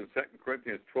scripture in 2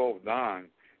 Corinthians 12:9.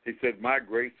 He said, my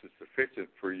grace is sufficient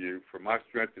for you, for my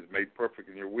strength is made perfect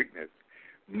in your weakness.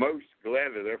 Most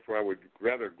gladly, therefore, I would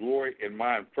rather glory in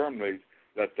my infirmities,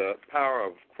 that the power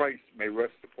of Christ may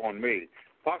rest upon me.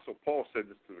 Apostle Paul said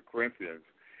this to the Corinthians.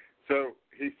 So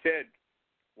he said,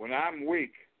 when I'm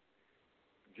weak,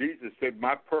 Jesus said,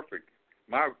 my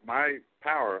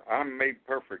power, I'm made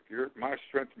perfect. My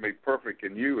strength made perfect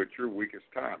in you at your weakest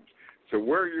times. So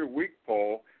where you're weak,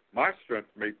 Paul, my strength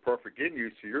made perfect in you,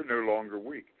 so you're no longer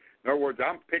weak. In other words,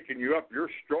 I'm picking you up. You're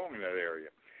strong in that area.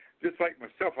 Just like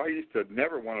myself, I used to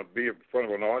never want to be in front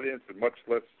of an audience and much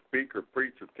less speak or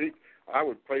preach or teach. I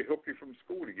would play hooky from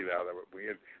school to get out of it. We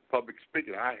had public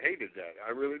speaking. I hated that.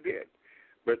 I really did.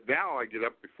 But now I get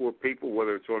up before people,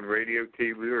 whether it's on radio,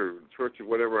 TV, or church, or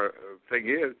whatever thing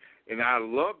is, and I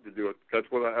love to do it. That's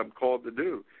what I'm called to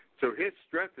do. So his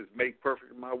strength is made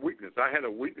perfect in my weakness. I had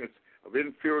a weakness of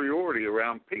inferiority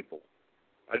around people.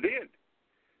 I did.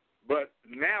 But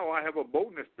now I have a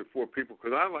boldness before people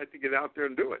because I like to get out there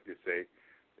and do it, you see.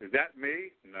 Is that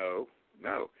me? No.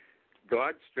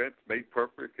 God's strength made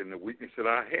perfect in the weakness that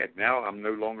I had. Now I'm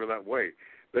no longer that way.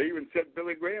 They even said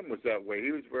Billy Graham was that way.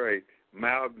 He was very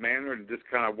mild-mannered and just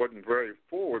kind of wasn't very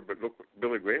forward, but look what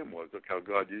Billy Graham was. Look how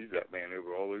God used that man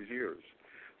over all those years.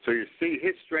 So you see,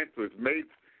 his strength was made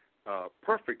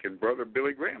perfect in Brother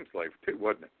Billy Graham's life too,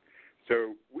 wasn't it?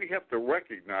 So we have to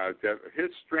recognize that his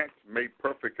strength made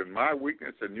perfect in my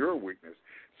weakness and your weakness.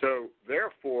 So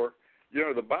therefore, you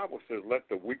know, the Bible says, let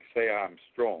the weak say I'm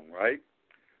strong, right?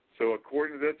 So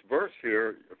according to this verse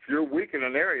here, if you're weak in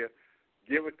an area,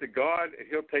 give it to God, and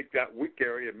he'll take that weak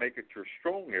area and make it your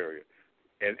strong area.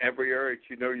 And every area that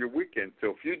you know you're weak in.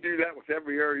 So if you do that with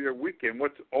every area you're weak in,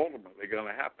 what's ultimately going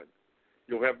to happen?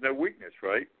 You'll have no weakness,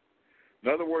 right? In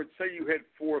other words, say you had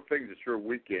 4 things that you're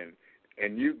weak in,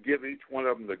 and you give each one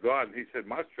of them to God, and he said,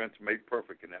 my strength's made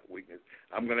perfect in that weakness.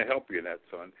 I'm going to help you in that,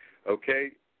 son.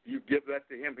 Okay? You give that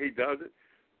to him, he does it.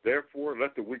 Therefore,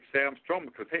 let the weak say I'm strong,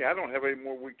 because, hey, I don't have any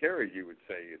more weak areas, you would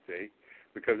say, you see.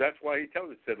 Because that's why he tells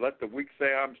us, he said, let the weak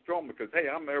say I'm strong, because, hey,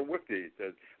 I'm there with you. He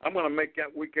says, I'm going to make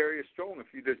that weak area strong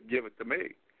if you just give it to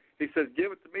me. He says,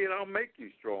 give it to me and I'll make you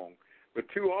strong.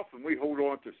 But too often we hold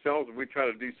on to ourselves and we try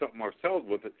to do something ourselves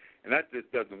with it, and that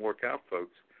just doesn't work out,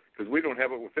 folks, because we don't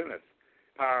have it within us.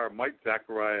 Power, might,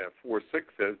 Zechariah 4:6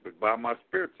 says, but by my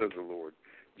Spirit, says the Lord.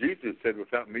 Jesus said,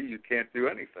 without me you can't do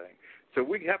anything. So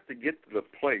we have to get to the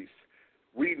place.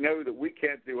 We know that we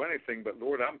can't do anything, but,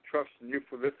 Lord, I'm trusting you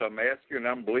for this. I'm asking and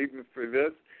I'm believing for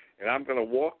this, and I'm going to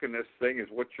walk in this thing as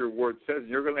what your word says, and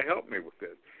you're going to help me with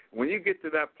this. When you get to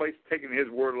that place taking his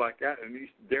word like that and you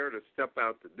dare to step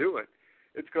out to do it,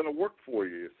 it's going to work for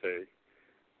you, you see.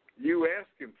 You ask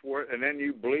him for it, and then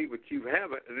you believe that you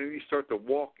have it, and then you start to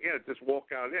walk in it, just walk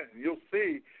out in it, and you'll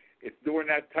see it's during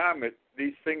that time that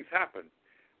these things happen.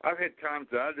 I've had times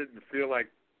that I didn't feel like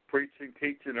preaching,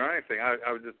 teaching, or anything.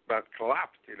 I was just about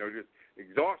collapsed, just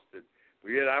exhausted.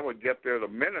 But yet I would get there to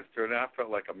minister, and I felt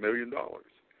like $1 million.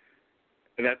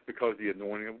 And that's because of the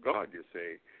anointing of God, you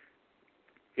see.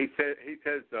 He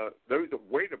says, those that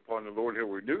wait upon the Lord, he'll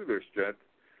renew their strength.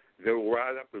 They will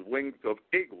rise up with wings of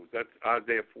eagles. That's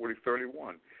Isaiah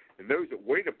 40:31. And those that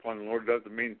wait upon the Lord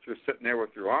doesn't mean that you're sitting there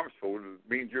with your arms folded. It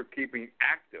means you're keeping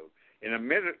active. In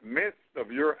the midst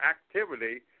of your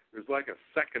activity, there's like a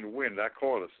second wind. I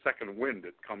call it a second wind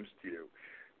that comes to you.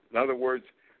 In other words,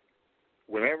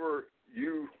 whenever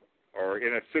you are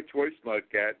in a situation like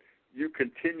that, you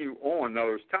continue on. Now,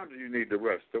 there's times you need to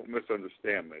rest. Don't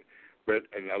misunderstand me. But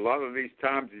in a lot of these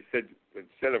times, he said,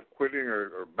 instead of quitting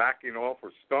or backing off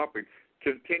or stopping,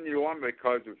 continue on,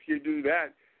 because if you do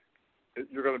that,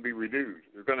 you're going to be renewed.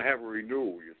 You're going to have a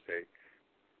renewal, you see.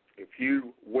 If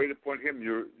you wait upon him,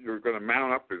 you're going to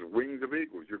mount up as wings of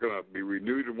eagles. You're going to be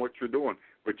renewed in what you're doing,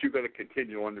 but you've got to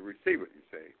continue on to receive it, you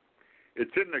see.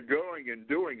 It's in the going and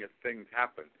doing it things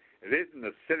happen. It isn't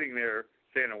the sitting there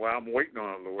saying, well, I'm waiting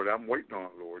on it, Lord. I'm waiting on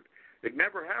it, Lord. It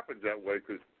never happens that way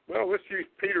because, well, let's use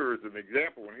Peter as an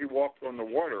example. When he walked on the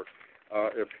water,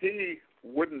 if he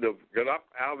wouldn't have got up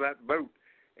out of that boat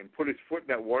and put his foot in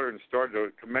that water and started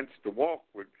to commence to walk,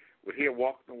 would he have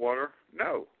walked in the water?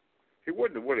 No, he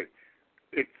wouldn't have, would he?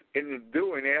 it's in the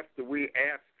doing after we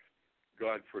ask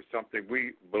God for something,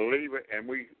 we believe it, and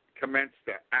we commence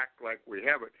to act like we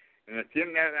have it. And it's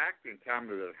in that acting time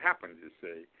that it happens, you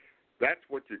see. That's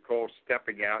what you call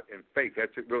stepping out in faith.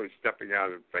 That's really stepping out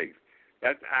in faith.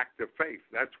 That's act of faith.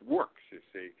 That's works, you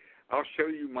see. I'll show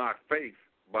you my faith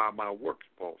by my works,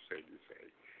 Paul said, you see.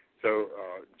 So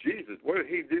Jesus, what did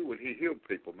he do when he healed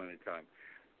people many times?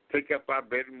 Take up our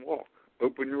bed and walk.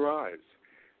 Open your eyes.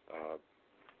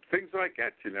 Things like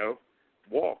that, you know.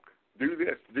 Walk. Do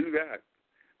this. Do that.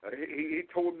 He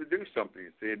told him to do something,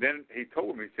 you see. And then he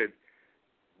told him, he said,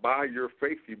 by your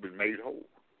faith you've been made whole.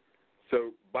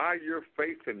 So by your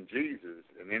faith in Jesus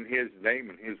and in his name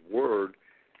and his word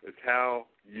is how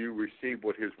you receive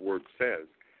what his word says.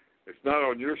 It's not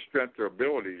on your strength or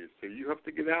ability, you see. You have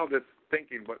to get out of this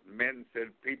thinking what men said,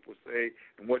 people say,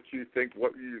 and what you think,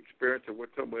 what you experience, or what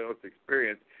somebody else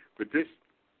experienced. But just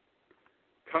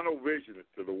tunnel vision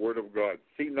to the word of God.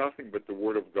 See nothing but the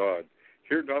word of God.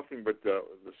 Hear nothing but the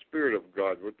Spirit of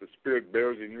God, what the Spirit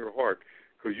bears in your heart.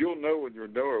 Because you'll know in your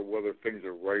knower whether things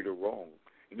are right or wrong.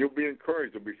 And you'll be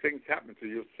encouraged. There'll be things happen to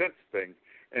you. You'll sense things.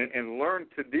 And learn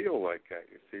to deal like that,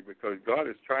 you see, because God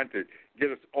is trying to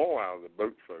get us all out of the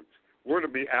boat, folks. We're to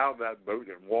be out of that boat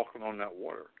and walking on that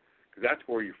water. Because that's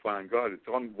where you find God. It's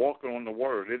on walking on the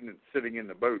water. It isn't sitting in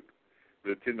the boat.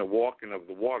 But it's in the walking of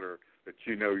the water that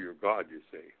you know you're God, you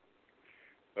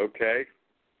see. Okay?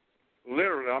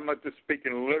 Literally, I'm not just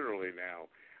speaking literally now.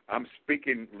 I'm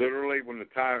speaking literally when the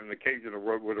time and the occasion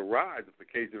would arise, if the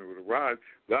occasion would arise.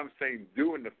 But I'm saying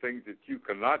doing the things that you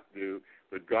cannot do,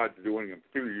 but God's doing them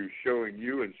through you, showing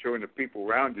you and showing the people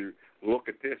around you, look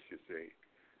at this, you see.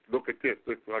 Look at this.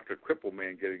 Looks like a crippled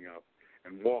man getting up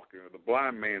and walking, or the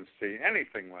blind man seeing,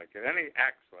 anything like it, any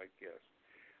acts like this.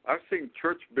 I've seen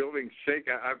church buildings shake.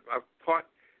 I've taught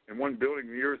in one building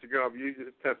years ago. I've used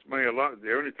this testimony a lot.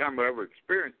 The only time I ever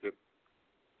experienced it,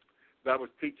 I was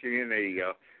teaching in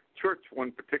a church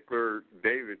one particular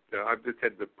day that I just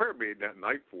had the prayer meeting that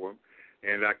night for them,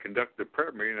 and I conducted the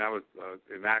prayer meeting. I was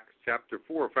in Acts chapter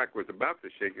 4. In fact, was about to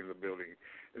shake in the building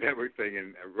and everything.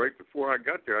 And right before I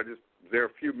got there, I just was there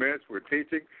a few minutes. We were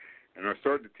teaching, and I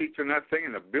started to teach on that thing,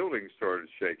 and the building started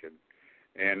shaking.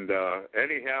 And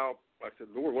anyhow, I said,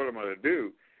 Lord, what am I going to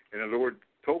do? And the Lord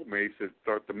told me, he said,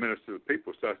 start to minister to the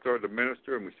people. So I started to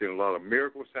minister, and we've seen a lot of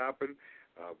miracles happen.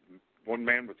 One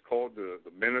man was called to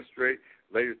the ministry.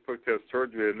 Ladies put to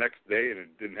surgery the next day and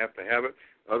didn't have to have it.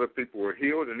 Other people were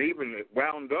healed, and even it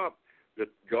wound up that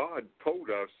God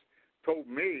told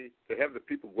me to have the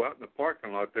people go out in the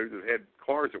parking lot there that had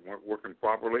cars that weren't working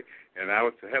properly, and I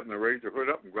was to have them to raise their hood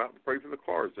up and go out and pray for the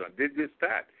cars. And I did just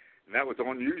that, and that was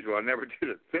unusual. I never did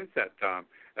it since that time.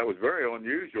 That was very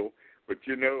unusual. But,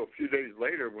 you know, a few days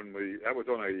later that was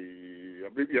on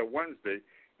maybe a Wednesday,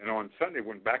 and on Sunday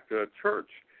went back to church.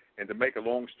 And to make a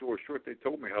long story short, they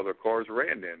told me how their cars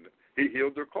ran in. He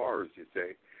healed their cars, you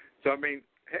see. So, I mean,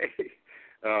 hey,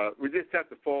 we just have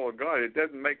to follow God. It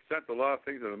doesn't make sense, a lot of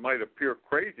things that might appear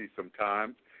crazy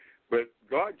sometimes, but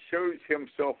God shows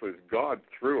himself as God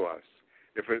through us.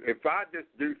 If I just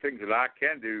do things that I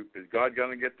can do, is God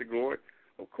going to get the glory?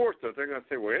 Of course not. They're going to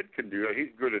say, well, Ed can do it.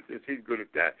 He's good at this. He's good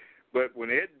at that. But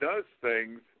when Ed does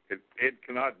things that Ed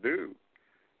cannot do,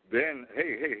 then,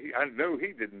 hey, I know he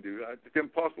didn't do that. It's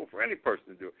impossible for any person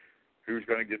to do it. Who's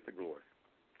going to get the glory?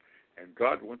 And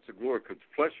God wants the glory because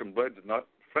flesh and blood is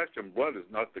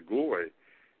not the glory,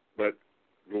 but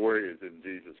glory is in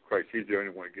Jesus Christ. He's the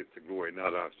only one who gets the glory,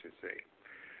 not us, you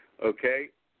see. Okay?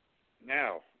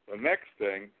 Now, the next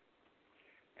thing,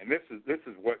 and this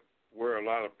is where a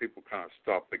lot of people kind of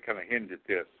stop. They kind of hinge at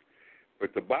this.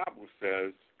 But the Bible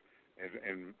says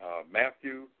in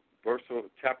Matthew,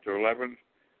 chapter 11,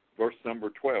 verse number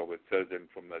 12, it says, and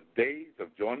from the days of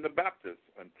John the Baptist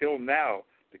until now,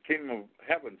 the kingdom of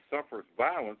heaven suffers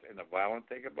violence, and the violent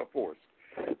take it by force.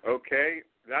 Okay?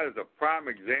 That is a prime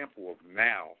example of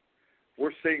now.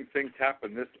 We're seeing things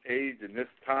happen this age and this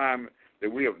time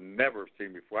that we have never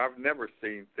seen before. I've never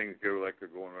seen things go like they're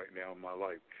going right now in my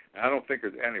life. And I don't think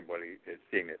there's anybody that's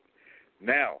seen it.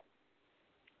 Now,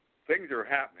 things are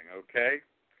happening, okay?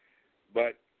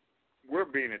 But we're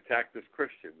being attacked as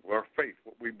Christians, our faith,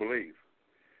 what we believe.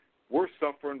 We're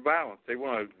suffering violence. They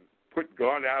want to put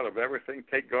God out of everything,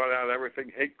 take God out of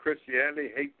everything, hate Christianity,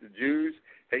 hate the Jews,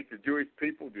 hate the Jewish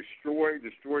people, destroy,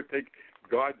 take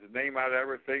God's name out of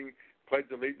everything, pledge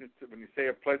allegiance. When you say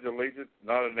a pledge allegiance,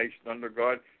 not a nation under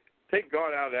God, take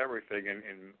God out of everything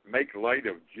and make light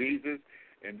of Jesus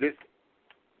and just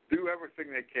do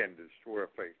everything they can to destroy our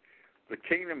faith. The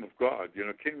kingdom of God,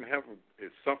 kingdom of heaven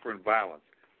is suffering violence.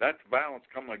 That's violence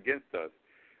coming against us.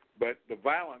 but the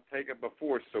violent take it by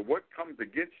force. So what comes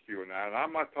against you and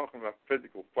I'm not talking about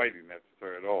physical fighting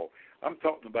necessarily at all. I'm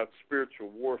talking about spiritual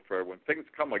warfare. When things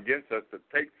come against us that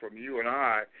take from you and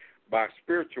I, by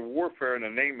spiritual warfare in the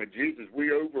name of Jesus,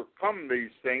 we overcome these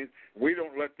things. We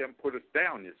don't let them put us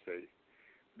down, you see.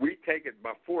 We take it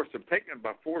by force. And taking it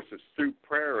by force is through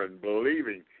prayer and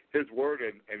believing His word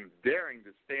and daring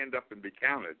to stand up and be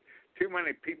counted. Too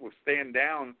many people stand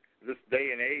down this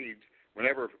day and age.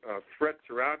 Whenever threats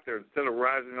are out there, instead of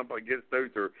rising up against those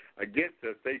who are against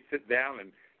us, they sit down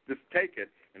and just take it.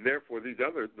 And therefore,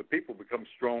 the people become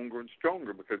stronger and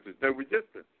stronger because there's no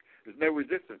resistance. There's no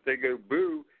resistance. They go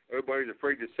boo. Everybody's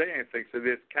afraid to say anything, so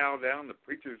they just cow down. The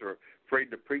preachers are afraid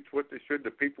to preach what they should.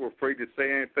 The people are afraid to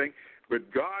say anything.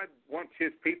 But God wants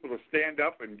His people to stand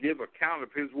up and give account of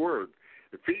His word.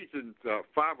 Ephesians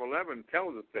 5:11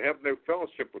 tells us to have no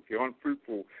fellowship with the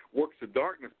unfruitful works of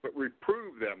darkness, but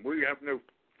reprove them. We have no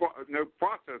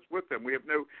process with them. We have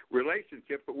no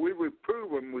relationship, but we reprove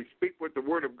them. We speak what the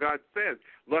Word of God says.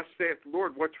 Thus saith the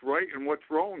Lord, what's right and what's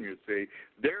wrong, you see.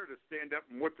 Dare to stand up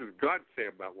and what does God say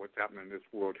about what's happening in this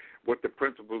world, what the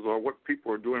principles are, what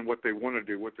people are doing, what they want to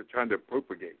do, what they're trying to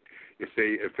propagate. You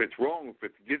see, if it's wrong, if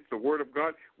it's against the Word of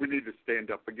God, we need to stand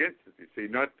up against it, you see,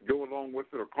 not go along with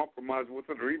it or compromise with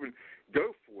it or even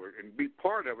go for it and be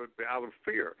part of it out of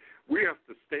fear. We have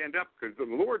to stand up because the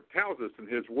Lord tells us in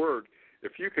His Word,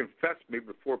 if you confess me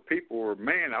before people or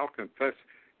man, I'll confess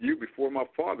you before my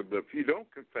Father. But if you don't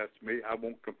confess me, I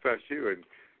won't confess you. And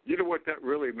you know what that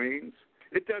really means?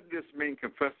 It doesn't just mean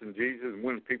confessing Jesus and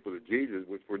winning people to Jesus,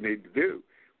 which we need to do.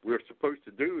 We're supposed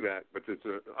to do that. But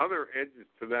there's other edges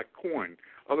to that coin,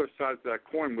 other sides of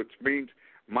that coin, which means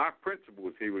my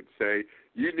principles, He would say.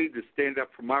 You need to stand up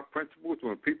for my principles.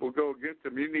 When people go against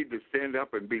them, you need to stand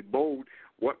up and be bold.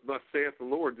 What thus saith the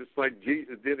Lord, just like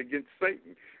Jesus did against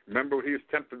Satan. Remember when He was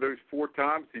tempted those 4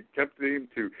 times? He tempted him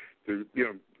to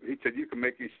He said, you can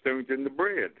make these stones into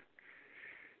bread.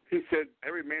 He said,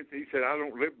 I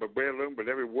don't live by bread alone, but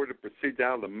every word that proceeds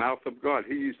out of the mouth of God.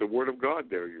 He used the word of God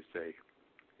there, you say.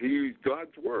 He used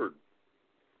God's word.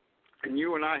 And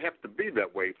you and I have to be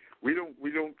that way. We don't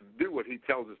do what He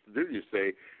tells us to do, you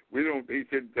say. We don't. He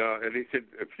said,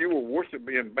 if you will worship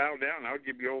me and bow down, I'll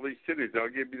give you all these cities. I'll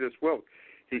give you this wealth.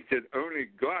 He said, only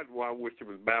God will I worship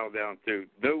and bow down to.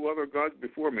 No other gods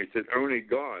before me. He said, only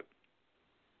God.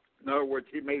 In other words,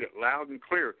 He made it loud and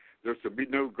clear. There shall be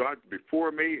no gods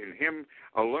before me, and Him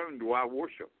alone do I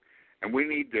worship. And we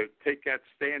need to take that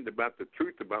stand about the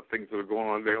truth about things that are going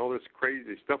on today, all this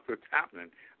crazy stuff that's happening,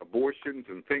 abortions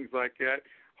and things like that,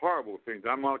 horrible things.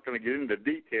 I'm not going to get into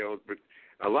details, but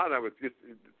a lot of it just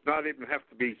it's not even have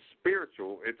to be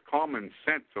spiritual. It's common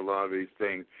sense, a lot of these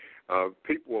things.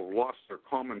 People have lost their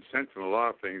common sense in a lot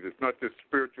of things. It's not just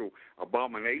spiritual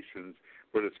abominations,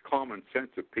 but it's common sense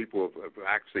that people have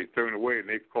actually thrown away, and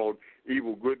they've called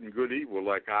evil good and good evil,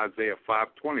 like Isaiah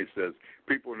 5:20 says.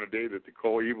 People in a day that they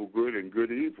call evil good and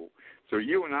good evil. So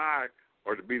you and I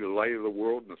are to be the light of the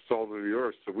world and the salt of the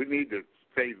earth. So we need to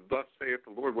say, thus saith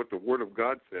the Lord, what the Word of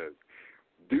God says.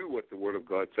 Do what the Word of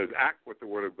God says. Act what the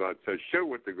Word of God says. Show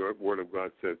what the Word of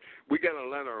God says. We got to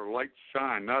let our light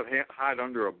shine, not hide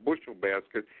under a bushel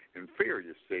basket in fear,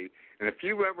 you see. And if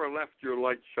you've ever left your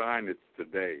light shine, it's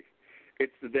today.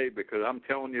 It's today, because I'm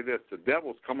telling you this, the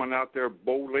devil's coming out there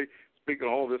boldly, speaking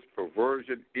all this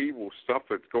perversion, evil stuff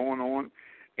that's going on,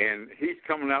 and he's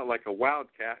coming out like a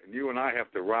wildcat, and you and I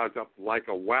have to rise up like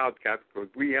a wildcat because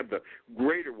we have the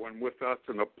greater one with us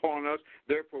and upon us.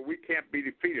 Therefore, we can't be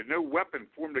defeated. No weapon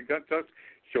formed against us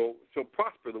shall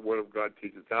prosper, the Word of God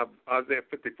teaches. Isaiah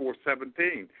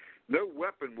 54:17. No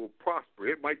weapon will prosper.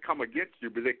 It might come against you,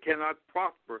 but it cannot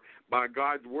prosper by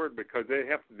God's Word because they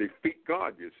have to defeat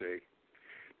God, you see.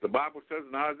 The Bible says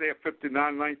in Isaiah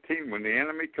 59:19, when the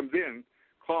enemy comes in,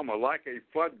 like a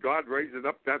flood, God raises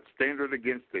up that standard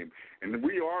against him. And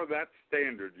we are that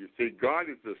standard, you see. God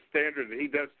is the standard, and He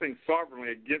does things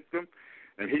sovereignly against them,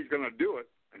 and He's going to do it,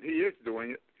 and He is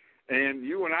doing it. And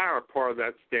you and I are part of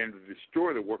that standard to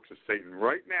destroy the works of Satan.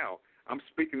 Right now, I'm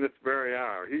speaking this very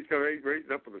hour. He's going to raise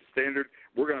up with a standard.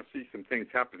 We're going to see some things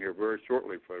happen here very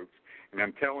shortly, folks. And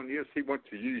I'm telling you, He wants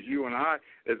to use you and I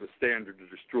as a standard to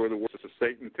destroy the works of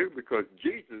Satan, too, because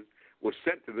Jesus was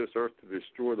sent to this earth to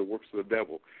destroy the works of the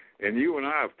devil. And you and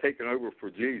I have taken over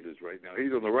for Jesus right now.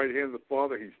 He's on the right hand of the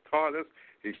Father. He's taught us.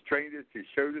 He's trained us. He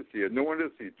showed us. He anointed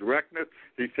us. He's directing us.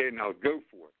 He's saying, now go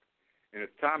for it. And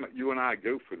it's time that you and I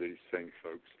go for these things,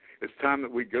 folks. It's time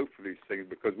that we go for these things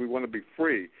because we want to be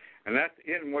free. And that's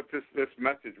in what this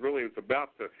message really is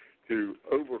about, to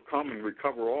overcome and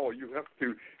recover all. You have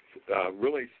to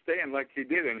really stand like he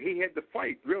did. And he had to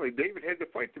fight, really. David had to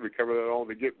fight to recover that all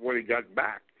to get what he got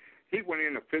back. He went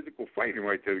in a physical fighting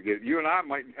right there to get it. You and I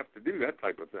mightn't have to do that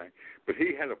type of thing, but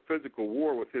he had a physical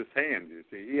war with his hands, you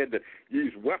see. He had to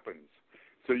use weapons.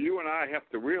 So you and I have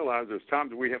to realize there's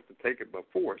times we have to take it by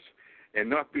force and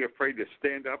not be afraid to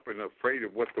stand up and afraid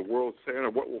of what the world's saying or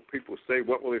what will people say,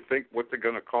 what will they think, what's it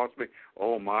going to cost me.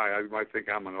 Oh, my, I might think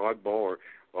I'm an oddball, or,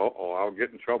 I'll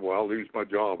get in trouble, I'll lose my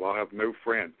job, I'll have no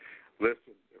friends.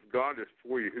 Listen, if God is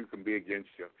for you, who can be against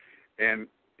you? And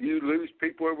you lose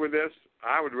people over this,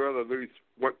 I would rather lose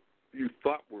what you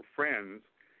thought were friends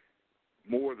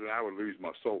more than I would lose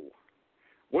my soul.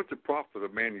 What's the profit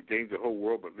of a man who gains the whole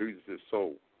world but loses his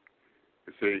soul?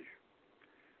 You see,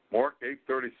 Mark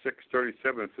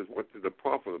 8:36-37 says, what is the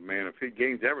profit of man if he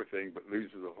gains everything but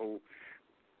loses the whole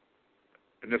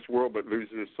in this world but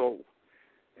loses his soul?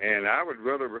 And I would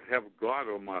rather have God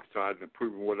on my side and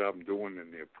approving what I'm doing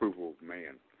than the approval of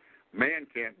man. Man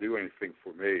can't do anything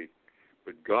for me,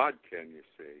 but God can, you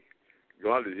see.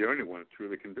 God is the only one that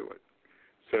truly can do it.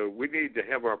 So we need to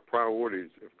have our priorities.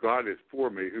 If God is for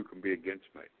me, who can be against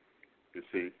me? You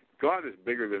see, God is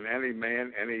bigger than any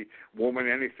man, any woman,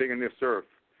 anything in this earth.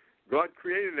 God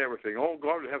created everything. All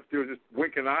God would have to do is just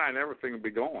wink an eye and everything would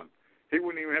be gone. He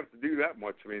wouldn't even have to do that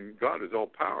much. I mean, God is all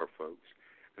power, folks.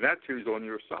 And that's who's on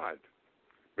your side.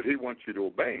 But he wants you to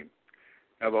obey him.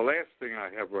 Now, the last thing I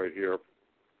have right here,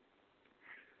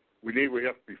 we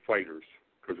have to be fighters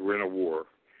because we're in a war.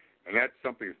 And that's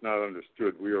something that's not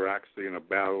understood. We are actually in a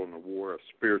battle and a war, a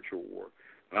spiritual war.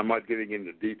 And I'm not getting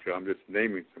into detail. I'm just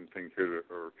naming some things here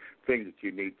or things that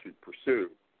you need to pursue.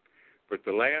 But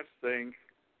the last thing,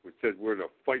 which says we're to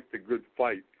fight the good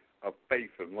fight of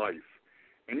faith and life.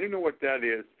 And you know what that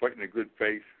is, fighting a good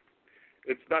faith?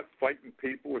 It's not fighting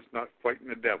people. It's not fighting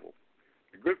the devil.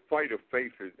 The good fight of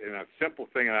faith is, and a simple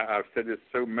thing, and I've said this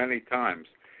so many times,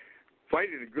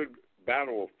 fighting a good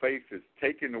battle of faith is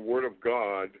taking the Word of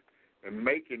God and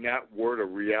making that Word a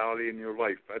reality in your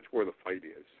life. That's where the fight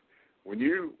is. When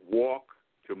you walk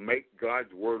to make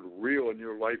God's Word real in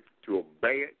your life, to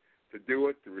obey it, to do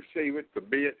it, to receive it, to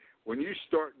be it, when you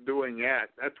start doing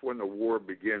that, that's when the war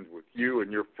begins with you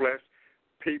and your flesh,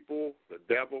 people, the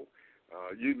devil,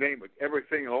 you name it,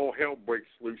 everything, all hell breaks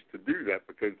loose to do that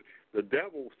because the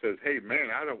devil says, hey, man,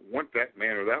 I don't want that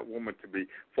man or that woman to be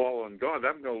following God.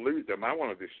 I'm going to lose them. I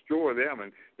want to destroy them.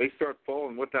 And they start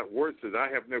following what that word says.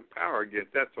 I have no power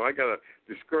against that, so I got to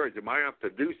discourage them. I have to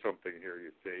do something here,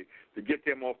 you see, to get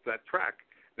them off that track.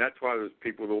 And that's why there's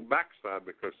people that will backslide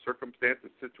because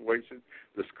circumstances, situations,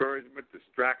 discouragement,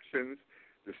 distractions,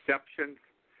 deception.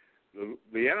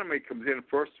 The enemy comes in,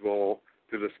 first of all,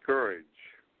 to discourage.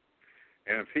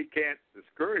 And if he can't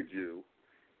discourage you,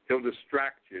 he'll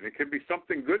distract you. And it can be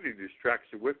something good he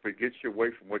distracts you with, but gets you away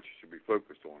from what you should be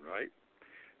focused on, right?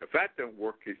 If that don't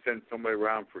work, he sends somebody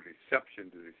around for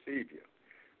deception to deceive you,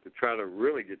 to try to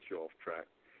really get you off track.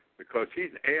 Because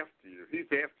he's after you. He's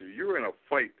after you. You're in a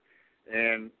fight.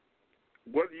 And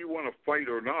whether you want to fight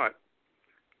or not,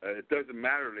 it doesn't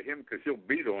matter to him because he'll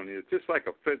beat on you. It's just like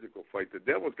a physical fight. The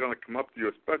devil's going to come up to you,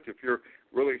 especially if you're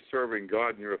really serving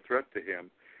God and you're a threat to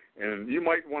him. And you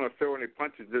might want to throw any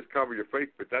punches, just cover your face,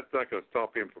 but that's not going to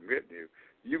stop him from hitting you.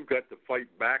 You've got to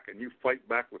fight back, and you fight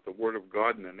back with the Word of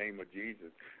God in the name of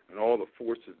Jesus and all the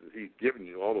forces that he's given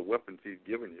you, all the weapons he's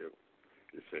given you,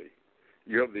 you see.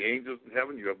 You have the angels in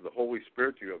heaven. You have the Holy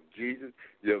Spirit. You have Jesus.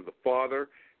 You have the Father.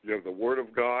 You have the Word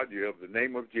of God. You have the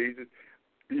name of Jesus.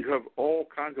 You have all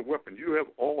kinds of weapons. You have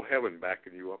all heaven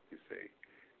backing you up, you see,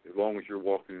 as long as you're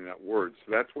walking in that Word.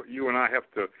 So that's what you and I have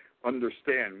to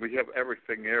understand. We have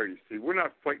everything there, you see. We're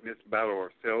not fighting this battle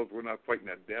ourselves. We're not fighting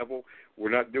that devil.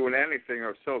 We're not doing anything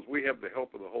ourselves. We have the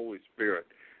help of the Holy Spirit.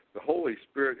 The Holy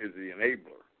Spirit is the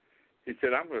enabler. He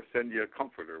said, I'm going to send you a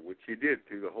comforter, which he did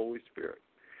through the Holy Spirit.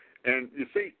 And you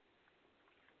see,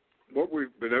 what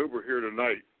we've been over here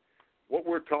tonight, what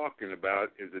we're talking about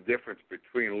is the difference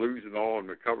between losing all and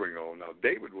recovering all. Now,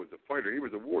 David was a fighter. He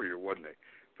was a warrior, wasn't he?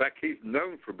 In fact, he's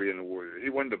known for being a warrior. He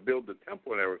wanted to build the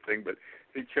temple and everything, but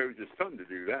he chose his son to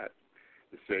do that.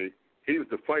 You see, he was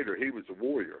the fighter. He was a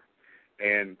warrior.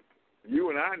 And you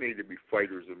and I need to be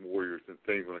fighters and warriors and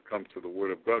things when it comes to the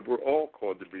Word of God. We're all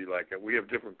called to be like that. We have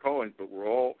different callings, but we're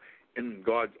all in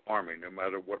God's army, no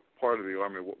matter what part of the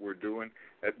army, what we're doing.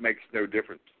 That makes no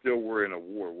difference. Still, we're in a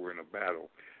war. We're in a battle.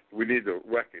 We need to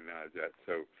recognize that.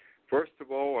 So, first of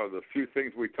all, are the few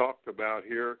things we talked about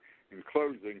here. In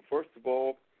closing, first of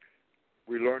all,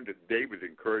 we learned that David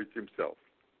encouraged himself.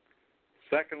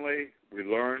 Secondly, we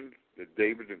learned that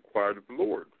David inquired of the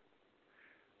Lord.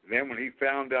 And then when he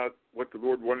found out what the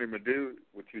Lord wanted him to do,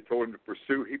 what he told him to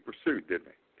pursue, he pursued,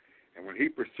 didn't he? And when he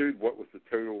pursued, what was the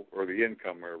total or the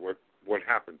income or what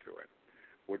happened to it?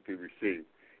 What did he receive?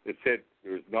 It said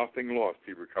there was nothing lost.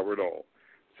 He recovered all.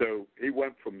 So he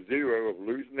went from zero of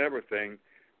losing everything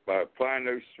by applying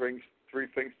those three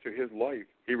things to his life.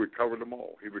 He recovered them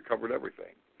all. He recovered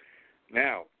everything.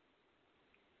 Now,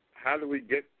 how do we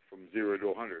get from 0 to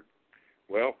 100?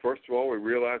 Well, first of all, we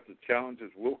realize the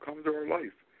challenges will come to our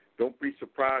life. Don't be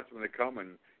surprised when they come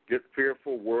and get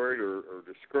fearful, worried, or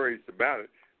discouraged about it.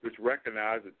 Just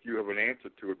recognize that you have an answer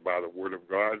to it by the Word of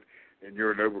God, and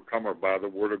you're an overcomer by the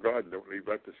Word of God. And don't leave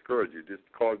that to discourage you. Just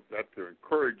cause that to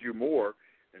encourage you more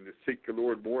and to seek the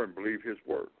Lord more and believe His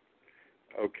Word.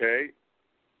 Okay?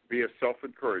 Be a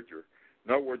self-encourager.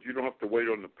 In other words, you don't have to wait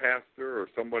on the pastor or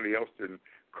somebody else to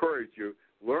encourage you.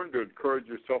 Learn to encourage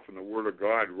yourself in the Word of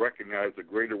God. Recognize the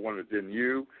greater one is in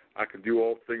you. I can do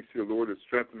all things through the Lord that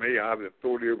strengthens me. I have the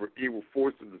authority over evil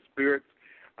forces and spirits.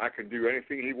 I can do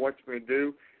anything He wants me to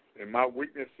do, and my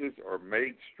weaknesses are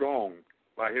made strong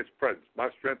by His presence. My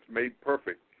strength is made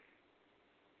perfect.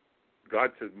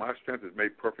 God says my strength is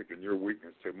made perfect in your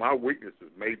weakness. So my weakness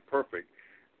is made perfect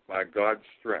by God's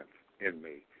strength in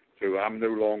me. So I'm no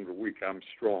longer weak. I'm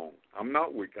strong. I'm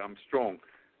not weak. I'm strong.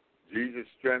 Jesus'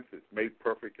 strength is made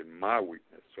perfect in my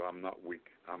weakness, so I'm not weak.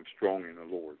 I'm strong in the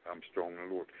Lord. I'm strong in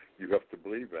the Lord. You have to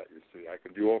believe that, you see. I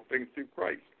can do all things through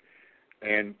Christ.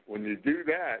 And when you do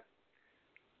that,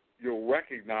 you'll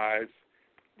recognize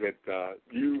that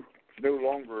you no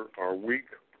longer are weak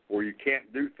or you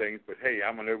can't do things, but, hey,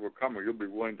 I'm an overcomer. You'll be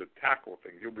willing to tackle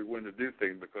things. You'll be willing to do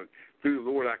things because through the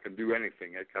Lord I can do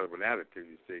anything. That kind of an attitude,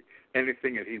 you see,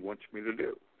 anything that He wants me to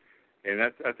do. And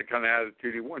that's the kind of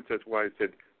attitude He wants. That's why He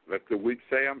said, let the weak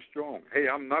say I'm strong. Hey,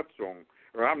 I'm not strong,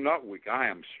 or I'm not weak. I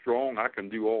am strong. I can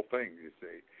do all things, you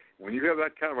see. When you have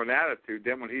that kind of an attitude,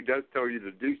 then when He does tell you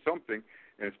to do something,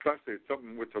 and especially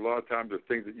something which a lot of times are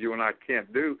things that you and I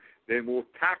can't do, then we'll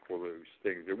tackle those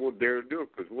things, and we'll dare to do it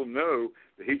because we'll know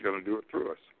that He's going to do it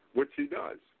through us, which He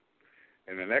does.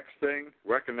 And the next thing,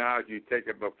 recognize you take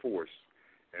it by force.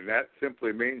 And that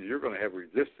simply means you're going to have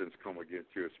resistance come against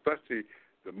you, especially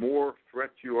the more threat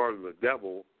you are to the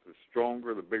devil, the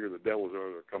stronger, the bigger the devils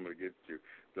are that are coming against you.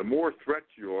 The more threat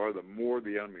you are, the more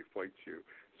the enemy fights you.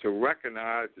 So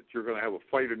recognize that you're going to have a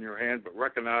fight in your hand, but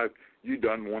recognize you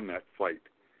done won that fight.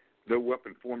 No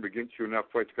weapon formed against you in that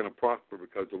fight is going to prosper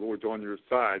because the Lord's on your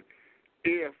side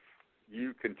if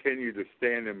you continue to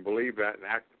stand and believe that and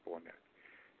act upon that.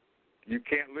 You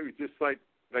can't lose. Just like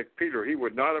Peter, he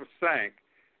would not have sank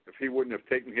if he wouldn't have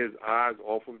taken his eyes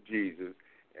off of Jesus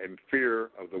and fear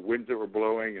of the winds that were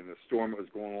blowing and the storm that was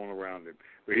going on around him.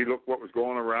 But he looked what was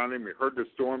going on around him. He heard the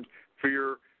storms.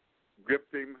 Fear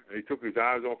gripped him, and he took his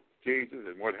eyes off Jesus,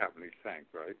 and what happened? He sank,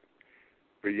 right?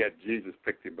 But yet Jesus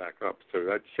picked him back up. So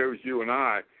that shows you and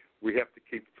I, we have to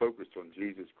keep focused on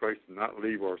Jesus Christ and not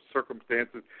leave our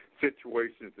circumstances,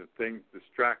 situations, and things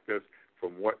distract us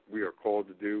from what we are called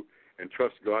to do, and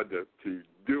trust God to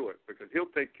do it because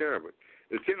He'll take care of it.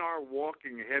 It's in our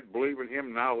walking ahead, believing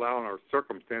Him, not allowing our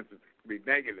circumstances to be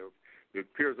negative. It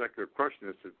appears like they're crushing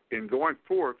us. In going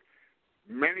forth,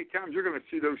 many times you're going to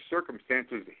see those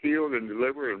circumstances healed and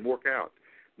delivered and work out.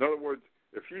 In other words,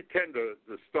 if you tend to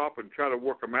stop and try to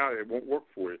work them out, it won't work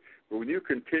for you. But when you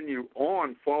continue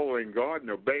on following God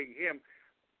and obeying Him,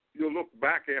 you'll look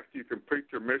back after you complete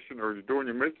your mission or you're doing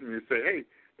your mission and you say, hey,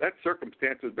 that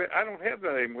circumstance is bad. I don't have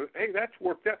that anymore. Hey, that's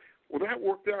worked out. Well, that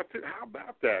worked out too. How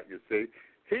about that, you see?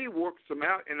 He works them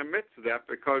out in the midst of that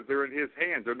because they're in His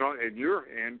hands. They're not in your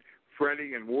hand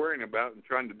fretting and worrying about and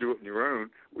trying to do it on your own,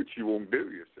 which you won't do,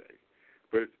 you see.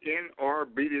 But it's in our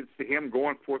obedience to Him,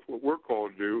 going forth what we're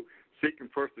called to do, seeking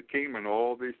first the kingdom, and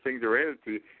all these things are added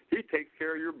to you. He takes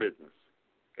care of your business.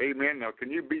 Amen. Now, can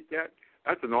you beat that?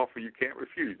 That's an offer you can't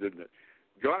refuse, isn't it?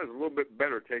 God is a little bit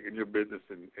better taking your business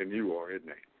than you are, isn't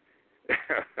He?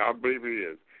 I believe He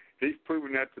is. He's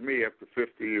proven that to me after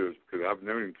 50 years because I've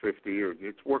known Him 50 years. And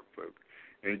it's work, folks.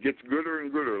 And it gets gooder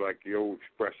and gooder, like the old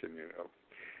expression, you know.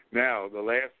 Now, the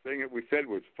last thing that we said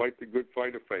was fight the good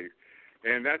fight of faith.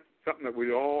 And that's something that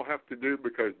we all have to do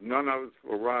because none of us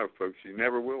will arrive, folks. You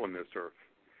never will on this earth.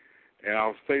 And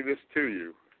I'll say this to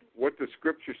you. What the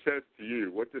Scripture says to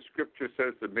you, what the Scripture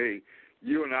says to me,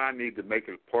 you and I need to make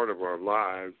it a part of our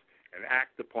lives and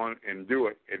act upon it and do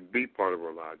it and be part of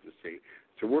our lives, you see.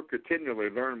 So we're continually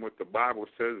learning what the Bible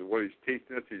says and what He's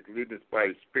teaching us. He's leading us by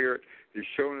His Spirit. He's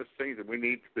showing us things, and we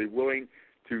need to be willing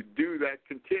to do that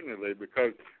continually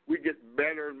because we get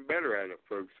better and better at it,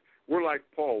 folks. we're like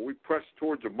Paul. We press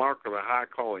towards the mark of a high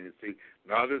calling. You see,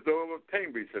 not as though I've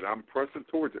obtained, but he said, I'm pressing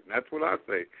towards it. And that's what I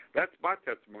say. That's my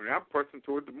testimony. I'm pressing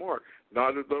towards the mark.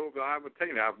 Not as though I have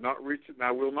attained it. I have not reached it, and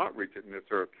I will not reach it in this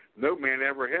earth. No man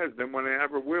ever has, no one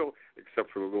ever will,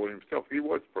 except for the Lord himself. He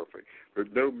was perfect. There's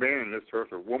no man in this earth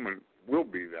or woman will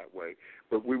be that way.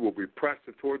 But we will be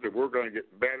pressing towards it. We're going to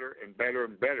get better and better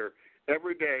and better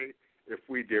every day if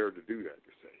we dare to do that,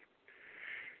 you see.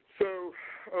 So,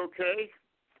 okay,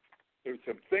 there's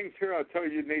some things here I tell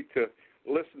you need to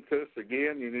listen to this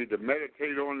again. You need to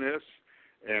meditate on this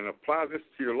and apply this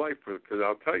to your life, because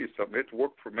I'll tell you something, it's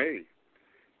worked for me,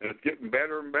 and it's getting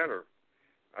better and better.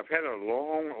 I've had a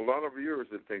lot of years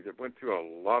and things. I've went through a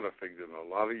lot of things in a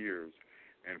lot of years.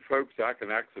 And, folks, I can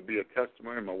actually be a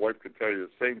testimony. My wife could tell you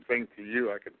the same thing to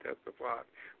you. I can testify.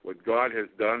 What God has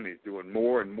done, he's doing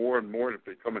more and more and more, and it's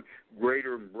becoming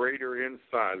greater and greater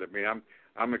inside. I mean,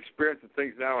 I'm experiencing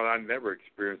things now that I never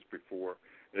experienced before.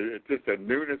 It's just a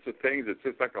newness of things. It's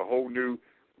just like a whole new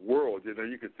world. You know,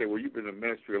 you could say, well, you've been in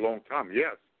ministry a long time.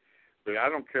 Yes, but I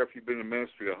don't care if you've been in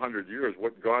ministry 100 years.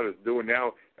 What God is doing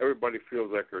now, everybody feels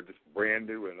like they're just brand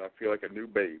new, and I feel like a new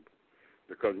babe,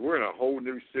 because we're in a whole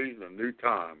new season, a new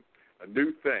time, a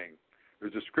new thing.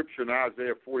 There's a scripture in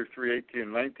Isaiah 43:18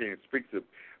 and 19. It speaks of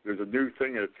there's a new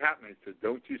thing that's happening. He said,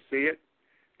 don't you see it?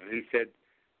 And he said,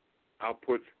 I'll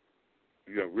put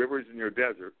rivers in your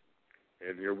desert,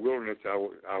 and your wilderness I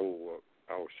will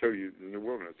show you in the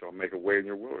wilderness. I'll make a way in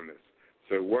your wilderness.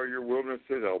 So where your wilderness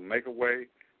is, I'll make a way,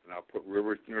 and I'll put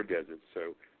rivers in your desert.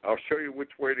 So I'll show you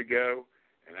which way to go,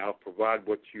 and I'll provide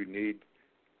what you need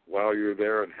while you're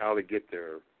there and how to get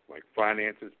there, like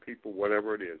finances, people,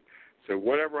 whatever it is. So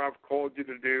whatever I've called you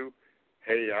to do,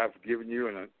 hey, I've given you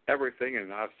everything,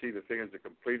 and I see the thing as a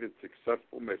completed,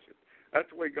 successful mission. That's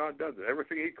the way God does it.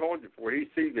 Everything he called you for, he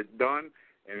sees it done,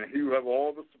 and you have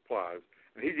all the supplies.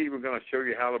 And he's even going to show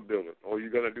you how to build it. All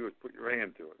you got to do is put your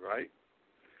hand to it, right?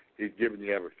 He's given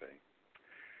you everything.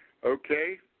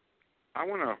 Okay, I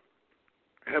want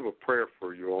to have a prayer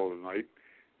for you all tonight,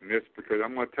 and this because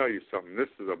I'm going to tell you something. This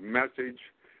is a message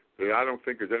that I don't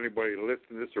think there's anybody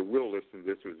listening to this or will listen to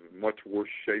this who's in much worse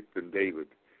shape than David.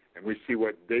 And we see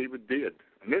what David did.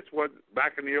 And this was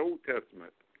back in the Old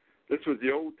Testament. This was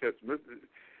the Old Testament.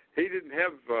 He didn't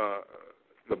have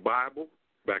the Bible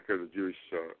back in the Jewish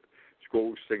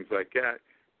schools, things like that.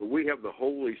 But we have the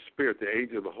Holy Spirit, the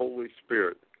age of the Holy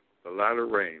Spirit, the latter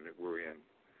rain that we're in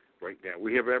right now.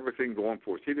 We have everything going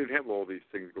for us. He didn't have all these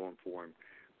things going for him.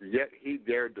 Yet he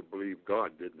dared to believe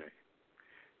God, didn't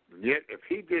he? And yet if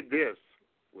he did this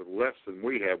with less than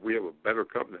we have a better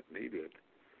covenant than he did.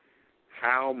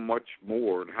 How much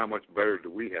more and how much better do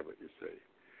we have it, you see?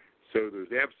 So there's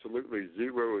absolutely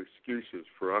zero excuses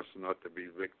for us not to be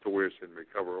victorious and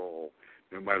recover all,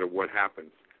 no matter what happens.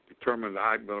 Determined that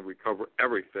I'm going to recover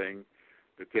everything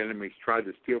that the enemy's tried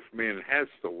to steal from me and has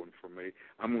stolen from me.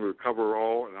 I'm going to recover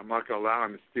all, and I'm not going to allow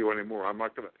him to steal anymore. I'm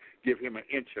not going to give him an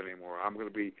inch anymore. I'm going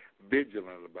to be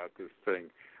vigilant about this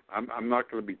thing. I'm not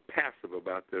going to be passive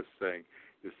about this thing.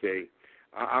 You see,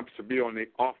 I'm to be on the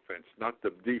offense, not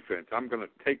the defense. I'm going to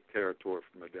take territory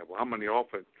from the devil. I'm on the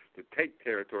offense to take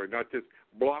territory, not just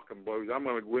blocking blows. I'm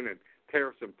going to go in and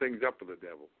tear some things up with the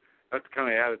devil. That's the kind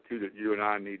of attitude that you and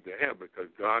I need to have, because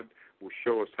God will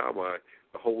show us how by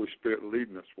the Holy Spirit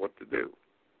leading us what to do.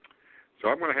 So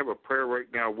I'm going to have a prayer right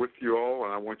now with you all,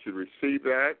 and I want you to receive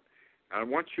that. I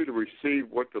want you to receive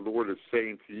what the Lord is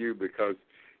saying to you, because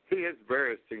he has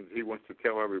various things he wants to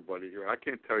tell everybody here. I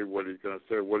can't tell you what he's going to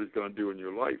say or what he's going to do in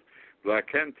your life, but I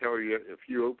can tell you if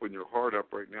you open your heart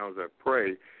up right now as I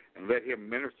pray and let him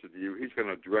minister to you, he's going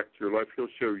to direct your life.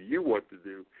 He'll show you what to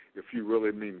do if you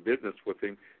really mean business with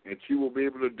him, and you will be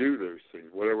able to do those things,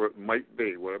 whatever it might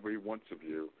be, whatever he wants of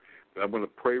you. But I'm going to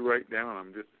pray right now, and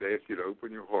I'm just asking you to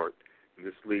open your heart and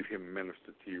just leave him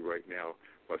minister to you right now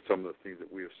by some of the things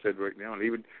that we have said right now, and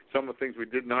even some of the things we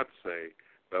did not say.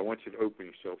 But I want you to open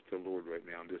yourself to the Lord right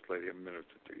now and just let him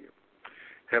minister to you.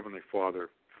 Heavenly Father,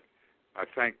 I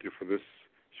thank you for this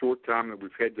short time that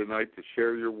we've had tonight to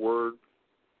share your word.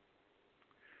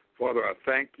 Father, I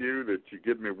thank you that you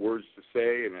give me words to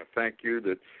say, and I thank you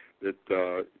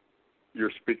that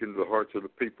you're speaking to the hearts of the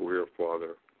people here,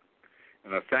 Father.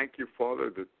 And I thank you,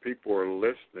 Father, that people are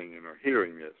listening and are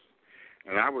hearing this.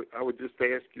 And I would just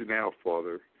ask you now,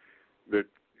 Father, that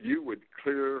you would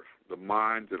clear the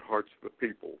minds and hearts of the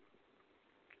people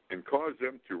and cause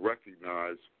them to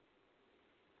recognize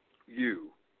you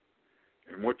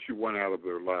and what you want out of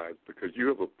their lives, because you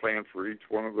have a plan for each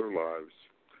one of their lives.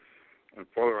 And,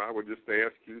 Father, I would just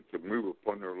ask you to move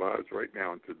upon their lives right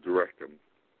now and to direct them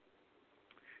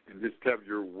and just have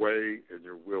your way and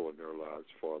your will in their lives,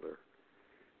 Father.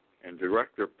 and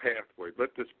direct their pathway.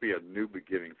 Let this be a new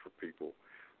beginning for people.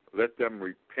 Let them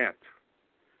repent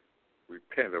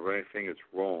of anything that's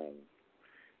wrong.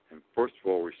 And first of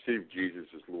all, receive Jesus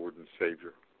as Lord and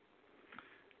Savior.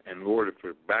 And Lord, if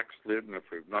they're backslidden, if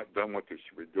they've not done what they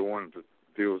should be doing, if it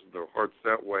deals in their hearts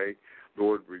that way,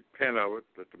 Lord, repent of it.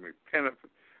 Let them repent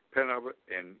of it,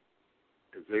 and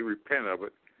as they repent of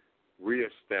it,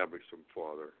 reestablish them,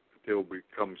 Father, that they'll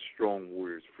become strong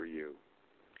warriors for you.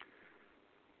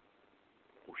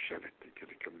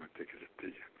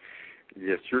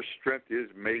 Yes, your strength is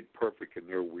made perfect in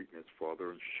their weakness,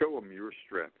 Father, and show them your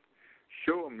strength.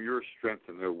 Show them your strength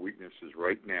in their weaknesses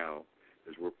right now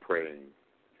as we're praying.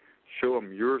 Show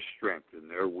them your strength in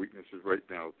their weaknesses right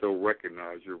now. They'll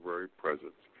recognize your very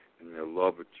presence and the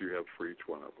love that you have for each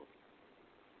one of them.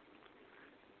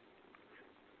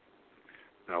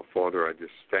 Now, Father, I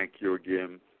just thank you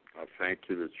again. I thank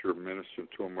you that you're ministering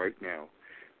to them right now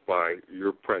by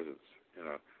your presence in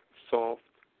a soft,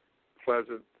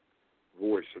 pleasant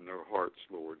voice in their hearts,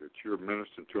 Lord, that you're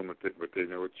ministering to them, but they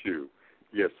know it's you.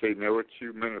 Yes, they know it's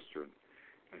you ministering.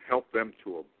 And help them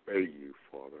to obey you,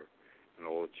 Father, and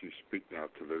all that you speak now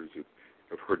to those that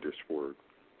have heard this word.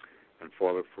 And,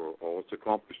 Father, for all that's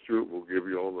accomplished through it, we'll give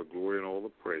you all the glory and all the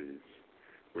praise,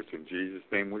 which in Jesus'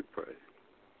 name we pray.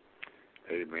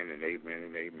 Amen and amen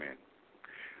and amen.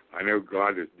 I know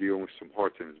God is dealing with some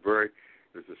hearts, and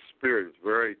there's a spirit, it's a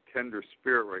very tender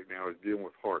spirit right now is dealing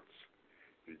with hearts.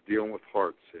 He's dealing with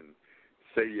hearts, and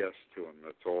say yes to him.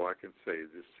 That's all I can say.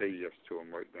 Just say yes to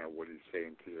him right now, what he's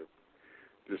saying to you.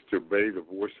 Just obey the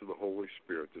voice of the Holy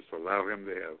Spirit. Just allow him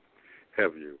to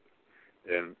have you.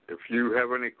 And if you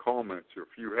have any comments or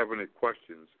if you have any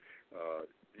questions,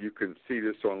 you can see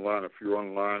this online. If you're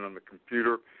online on the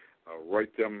computer,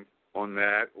 write them on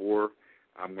that, or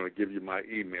I'm going to give you my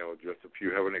email address if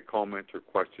you have any comments or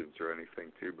questions or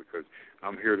anything, too, because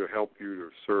I'm here to help you, to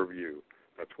serve you.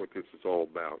 That's what this is all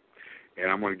about.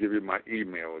 And I'm going to give you my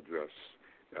email address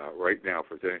right now if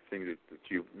there's anything that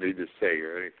you need to say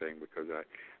or anything, because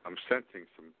I'm sensing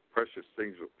some precious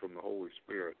things from the Holy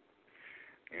Spirit,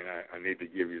 and I need to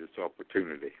give you this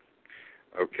opportunity.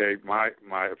 Okay,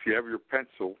 if you have your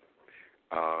pencil,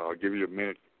 I'll give you a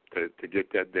minute to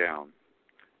get that down.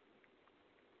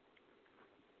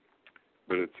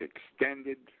 But it's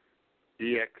extended,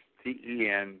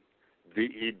 EXTENDED,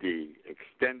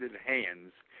 extended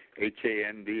hands,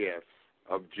 HANDS,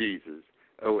 of Jesus,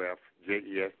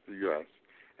 OFJESUS,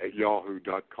 at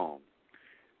yahoo.com.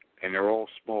 And they're all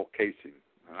small casing.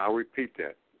 And I'll repeat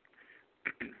that.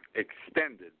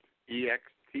 Extended,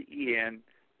 EXTENDED,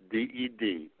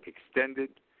 extended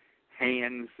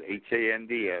hands,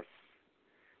 HANDS,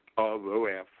 of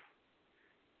OF,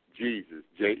 Jesus,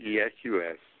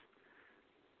 JESUS,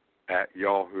 at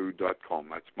yahoo.com.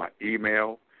 That's my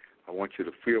email. I want you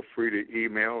to feel free to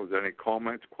email. If there's any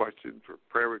comments, questions, or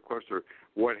prayer requests, or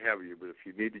what have you. But if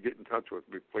you need to get in touch with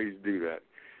me, please do that,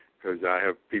 because I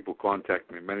have people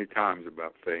contact me many times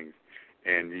about things,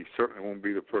 and you certainly won't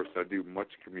be the first. I do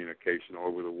much communication all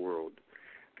over the world,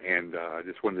 and I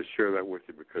just wanted to share that with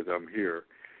you because I'm here.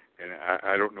 And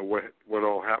I don't know what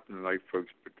all happened tonight,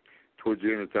 folks, but towards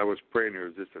the end, as I was praying, there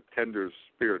was just a tender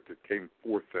spirit that came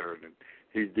forth there, and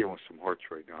he's dealing with some hearts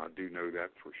right now. I do know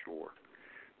that for sure.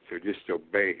 So just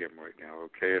obey him right now,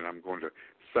 okay? And I'm going to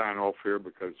sign off here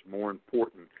because it's more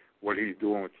important what he's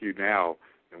doing with you now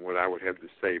than what I would have to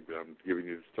say, but I'm giving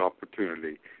you this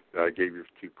opportunity that I gave you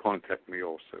to contact me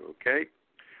also, okay?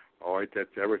 All right,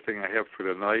 that's everything I have for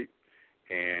tonight.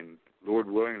 And Lord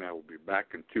willing, I will be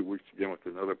back in 2 weeks again with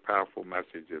another powerful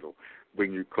message that will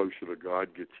bring you closer to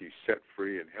God, get you set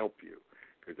free, and help you,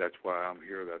 because that's why I'm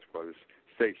here. That's why this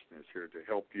station is here, to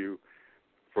help you,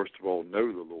 first of all,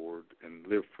 know the Lord and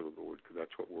live for the Lord, because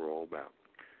that's what we're all about.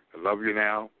 I love you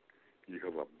now. You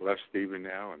have a blessed evening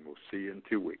now, and we'll see you in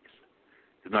 2 weeks.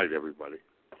 Good night, everybody.